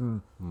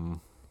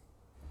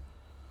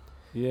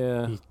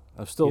 Yeah,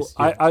 I'm still.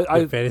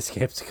 I'm very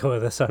sceptical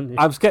of this, aren't you?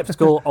 I'm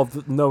sceptical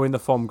of knowing the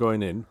form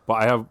going in,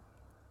 but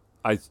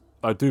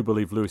I do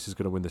believe Lewis is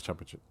going to win this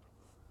championship.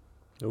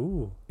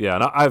 Ooh. Yeah,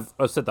 and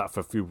I've said that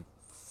for a few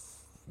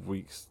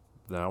weeks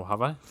now.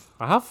 Have I?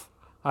 I have.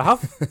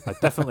 I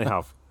definitely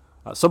have.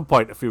 At some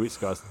point a few weeks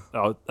ago,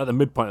 at the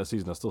midpoint of the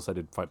season, I still said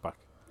he'd fight back,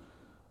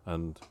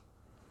 and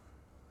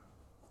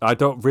I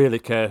don't really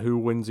care who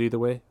wins either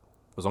way,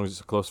 as long as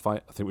it's a close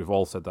fight. I think we've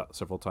all said that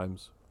several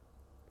times.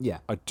 Yeah.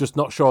 I'm just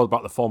not sure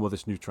about the form of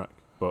this new track,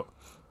 but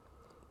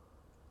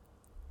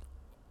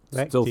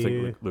Nick, still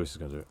think Lewis is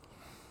going to do it.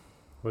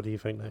 What do you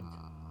think, Nick?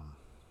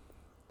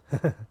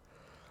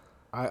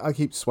 I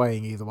keep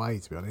swaying either way,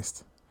 to be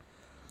honest.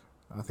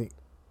 I think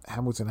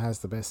Hamilton has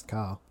the best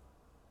car,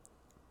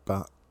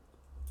 but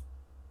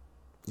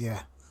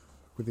yeah,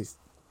 with this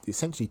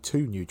essentially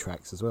two new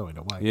tracks as well in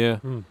a way. Yeah,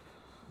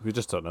 we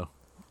just don't know.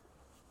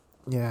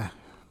 Yeah,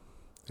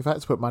 if I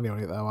had to put money on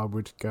it though, I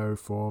would go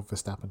for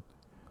Verstappen.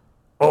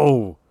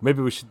 Oh,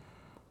 maybe we should.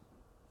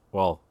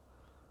 Well,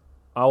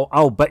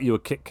 I'll bet you a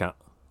Kit Kat.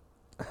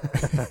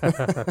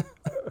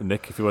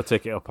 Nick, if you want to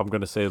take it up, I'm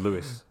going to say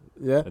Lewis.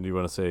 Yeah, and you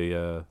want to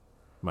say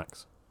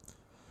Max.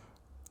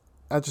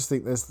 I just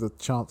think there's the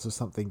chance of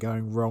something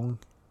going wrong.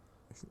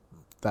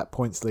 That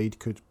points lead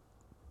could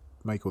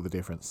make all the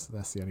difference.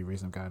 That's the only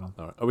reason I'm going on.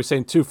 All right. Are we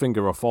saying 2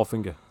 finger or 4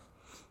 finger?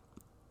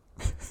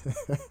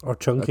 Or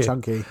chunky?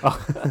 Chunky.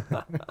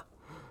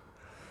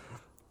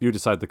 You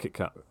decide the Kit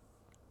Kat.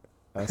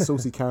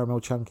 Salty caramel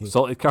chunky.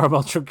 Salted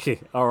caramel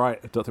chunky. All right.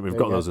 I don't think we've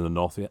got those in the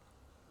north yet.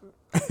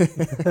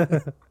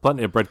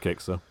 Plenty of bread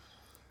cakes though.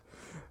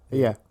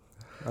 Yeah,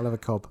 I'll have a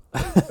cob.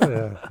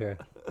 Yeah.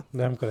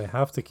 Now I'm going to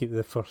have to keep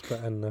the first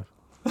bit in there.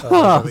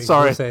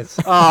 Sorry.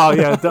 Oh,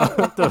 yeah.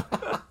 Don't.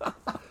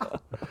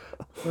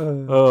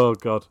 Oh,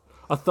 God.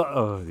 I thought...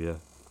 Oh, yeah.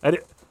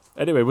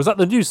 Anyway, was that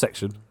the news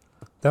section?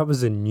 That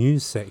was the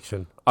news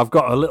section. I've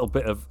got a little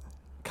bit of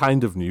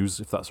kind of news,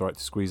 if that's all right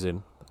to squeeze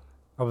in.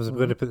 I was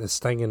going to put the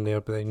sting in there,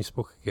 but then you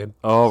spoke again.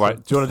 Oh,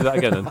 right. Do you want to do that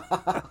again,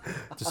 then?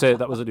 To say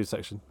that was a news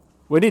section.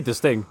 We need the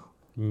sting.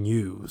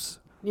 News.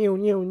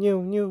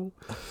 New.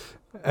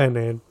 And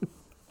then...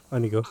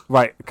 On you go.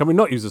 Right, can we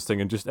not use this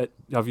thing and just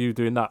have you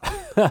doing that?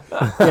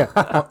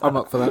 Yeah, I'm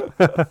up for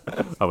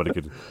that. I would have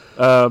good.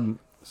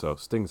 So,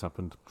 Sting's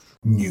happened.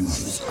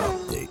 News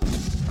update.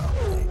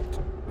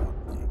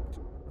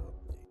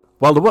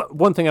 Well, the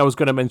one thing I was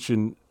going to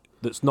mention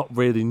that's not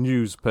really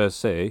news per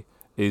se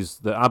is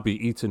that Abby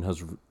Eaton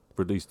has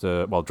released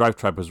Drive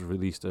Tribe has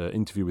released an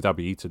interview with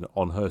Abby Eaton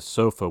on her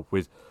sofa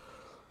with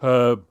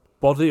her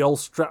body all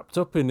strapped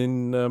up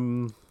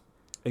and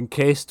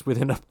encased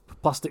within a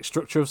plastic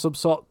structure of some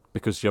sort,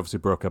 because she obviously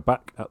broke her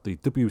back at the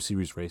W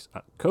Series race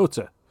at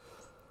Qatar.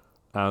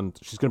 And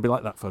she's going to be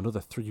like that for another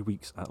 3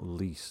 weeks at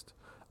least.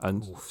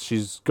 And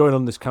she's going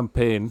on this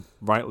campaign,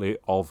 rightly,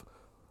 of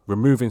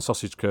removing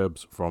sausage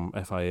curbs from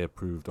FIA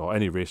approved or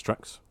any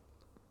racetracks.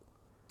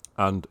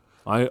 And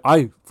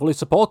I fully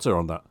support her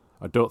on that.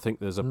 I don't think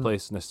there's a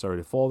place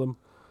necessarily for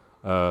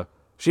them.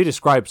 She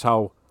describes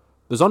how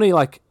there's only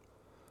like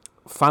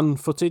fan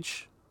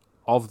footage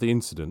of the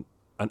incident,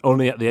 and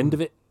only at the end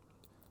of it.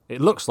 It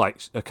looks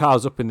like a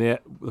car's up in the air,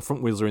 the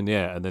front wheels are in the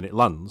air, and then it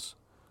lands.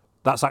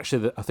 That's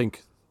actually, I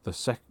think, the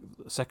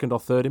second or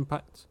third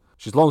impact.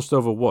 She's launched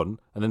over one,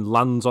 and then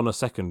lands on a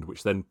second,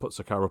 which then puts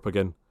the car up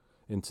again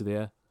into the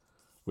air,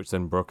 which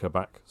then broke her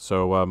back.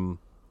 So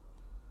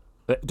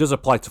it does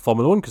apply to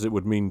Formula 1, because it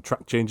would mean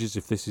track changes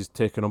if this is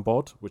taken on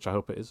board, which I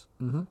hope it is.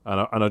 Mm-hmm.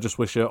 And I just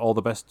wish her all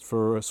the best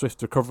for a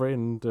swift recovery,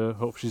 and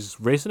hope she's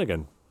racing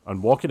again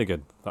and walking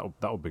again.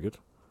 That would be good.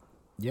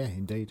 Yeah,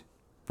 indeed.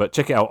 But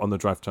check it out on the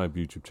Drive Time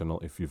YouTube channel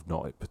if you've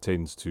not. It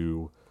pertains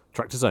to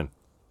track design,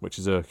 which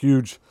is a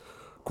huge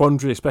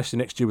quandary, especially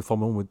next year with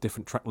Formula 1, with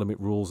different track limit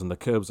rules and the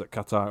curbs at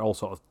Qatar all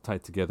sort of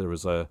tied together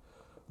as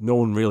no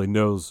one really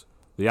knows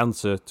the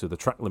answer to the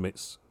track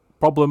limits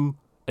problem,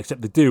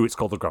 except they do. It's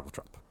called the gravel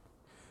trap.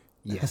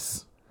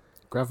 Yes.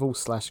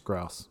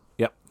 Gravel/grass.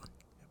 Yep.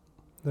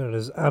 There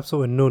is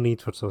absolutely no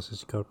need for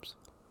sausage curbs.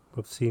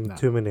 We've seen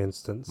too many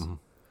instances.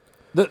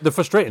 Mm-hmm. The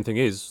frustrating thing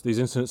is these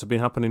incidents have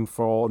been happening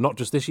for not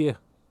just this year.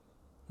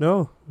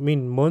 No, I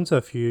mean, Monza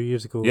a few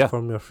years ago,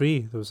 Formula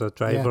 3, there was a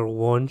driver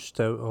launched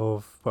out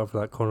of whatever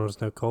that corner is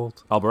now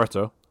called.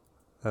 Alboreto.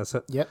 That's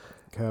it. Yep,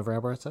 Curve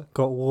Alboreto.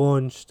 Got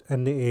launched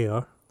in the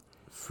air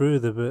through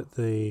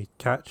the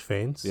catch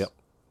fence. Yep.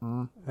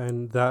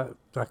 And that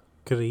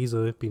could have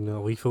easily have been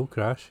a lethal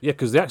crash. Yeah,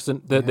 because the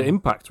accident, the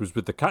impact was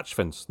with the catch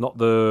fence, not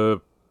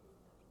the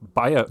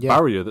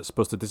barrier that's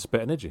supposed to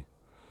dissipate energy.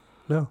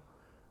 No.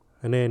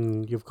 And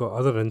then you've got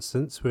other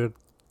instances where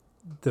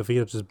they've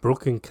either just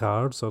broken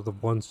cars or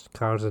they've launched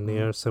cars in the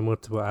air, similar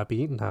to what Abby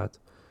Eaton had.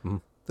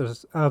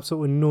 There's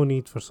absolutely no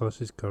need for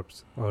sausage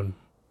curbs on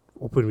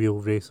open wheel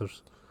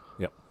racers.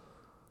 Yep.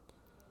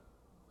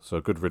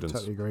 So good riddance.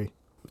 Totally agree.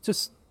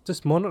 Just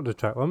monitor the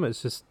track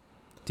limits. Just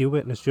deal with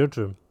it in a steerage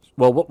room.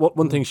 Well,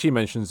 one thing she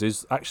mentions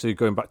is actually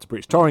going back to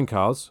British touring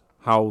cars,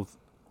 how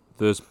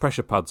there's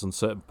pressure pads on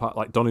certain parts,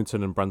 like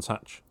Donington and Brands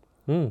Hatch.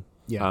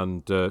 Yeah.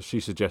 And she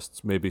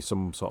suggests maybe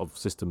some sort of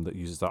system that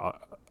uses that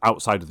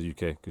outside of the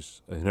UK,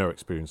 because in her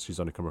experience, she's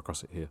only come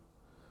across it here.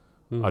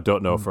 I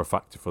don't know for a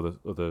fact if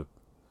other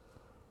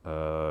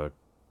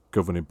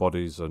governing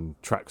bodies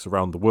and tracks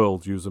around the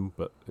world use them,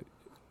 but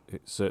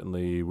it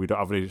certainly, we don't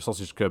have any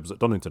sausage curbs at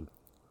Donington.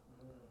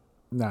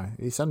 No,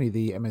 it's only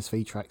the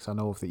MSV tracks I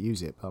know of that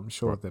use it, but I'm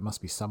sure there must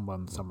be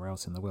someone somewhere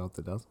else in the world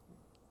that does.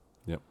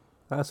 Yep.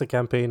 That's a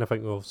campaign I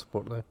think we'll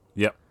support now.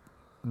 Yep.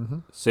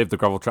 Save the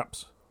gravel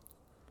traps.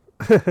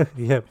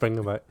 Yeah, bring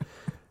them back.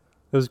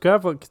 There was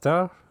gravel at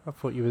Qatar. I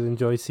thought you would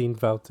enjoy seeing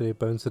Valtteri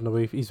bouncing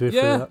away his way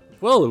through that.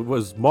 Well, it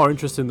was more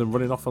interesting than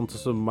running off onto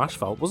some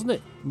asphalt, wasn't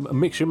it?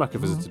 Mick Schumacher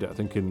visited it, I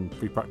think, in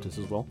free practice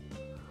as well.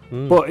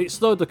 But it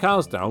slowed the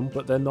cars down,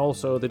 but then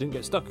also they didn't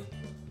get stuck.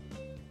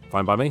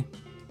 Fine by me.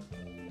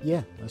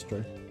 Yeah, that's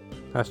true.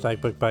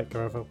 Hashtag bring back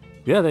gravel.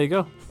 Yeah, there you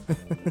go.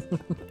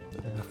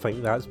 I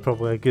think that's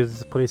probably as good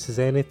a place as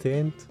any to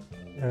end.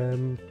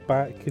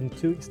 Back in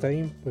 2 weeks'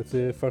 time with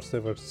the first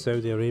ever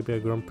Saudi Arabia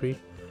Grand Prix.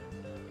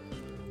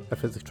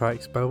 If the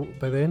track's built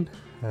by then,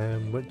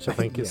 which I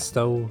think is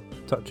still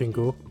touch and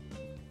go.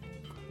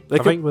 I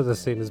think what they're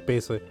saying is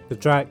basically the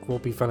track will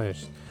be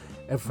finished.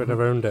 Everything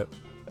around it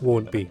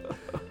won't be.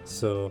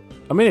 So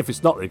I mean, if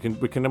it's not, we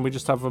can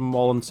just have them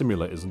all on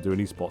simulators and do an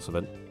esports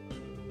event.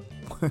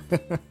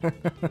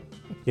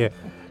 Yeah,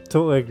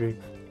 totally agree.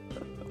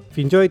 If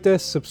you enjoyed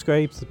this,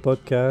 subscribe to the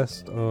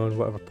podcast on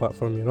whatever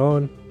platform you're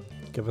on.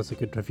 Give us a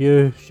good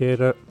review,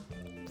 share it,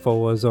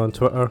 follow us on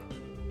Twitter,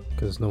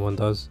 because no one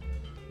does.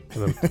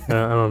 And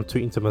I'm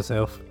tweeting to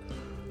myself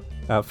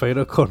at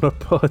Final Corner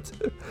Pod.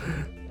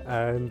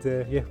 And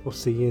we'll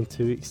see you in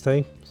 2 weeks'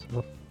 time.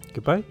 So,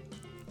 goodbye.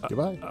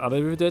 Goodbye.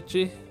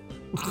 Arrivederci.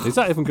 Is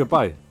that even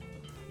goodbye?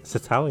 It's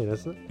Italian,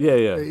 isn't it? Yeah,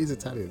 yeah. It is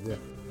Italian, yeah.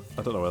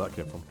 I don't know where that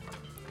came from.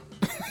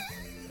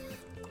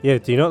 Yeah,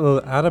 do you not know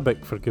the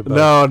Arabic for goodbye?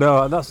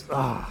 No, that's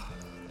got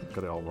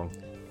it all wrong.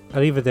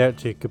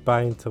 Arrivederci,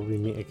 goodbye until we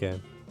meet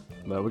again.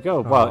 There we go.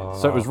 Well,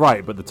 so it was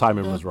right, but the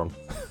timing was wrong.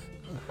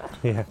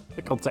 Yeah.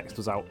 The context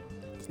was out.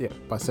 Yeah,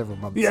 by several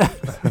months. Yeah.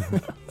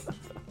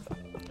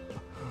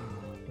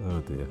 Oh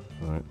dear.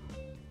 All right.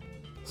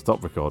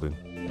 Stop recording.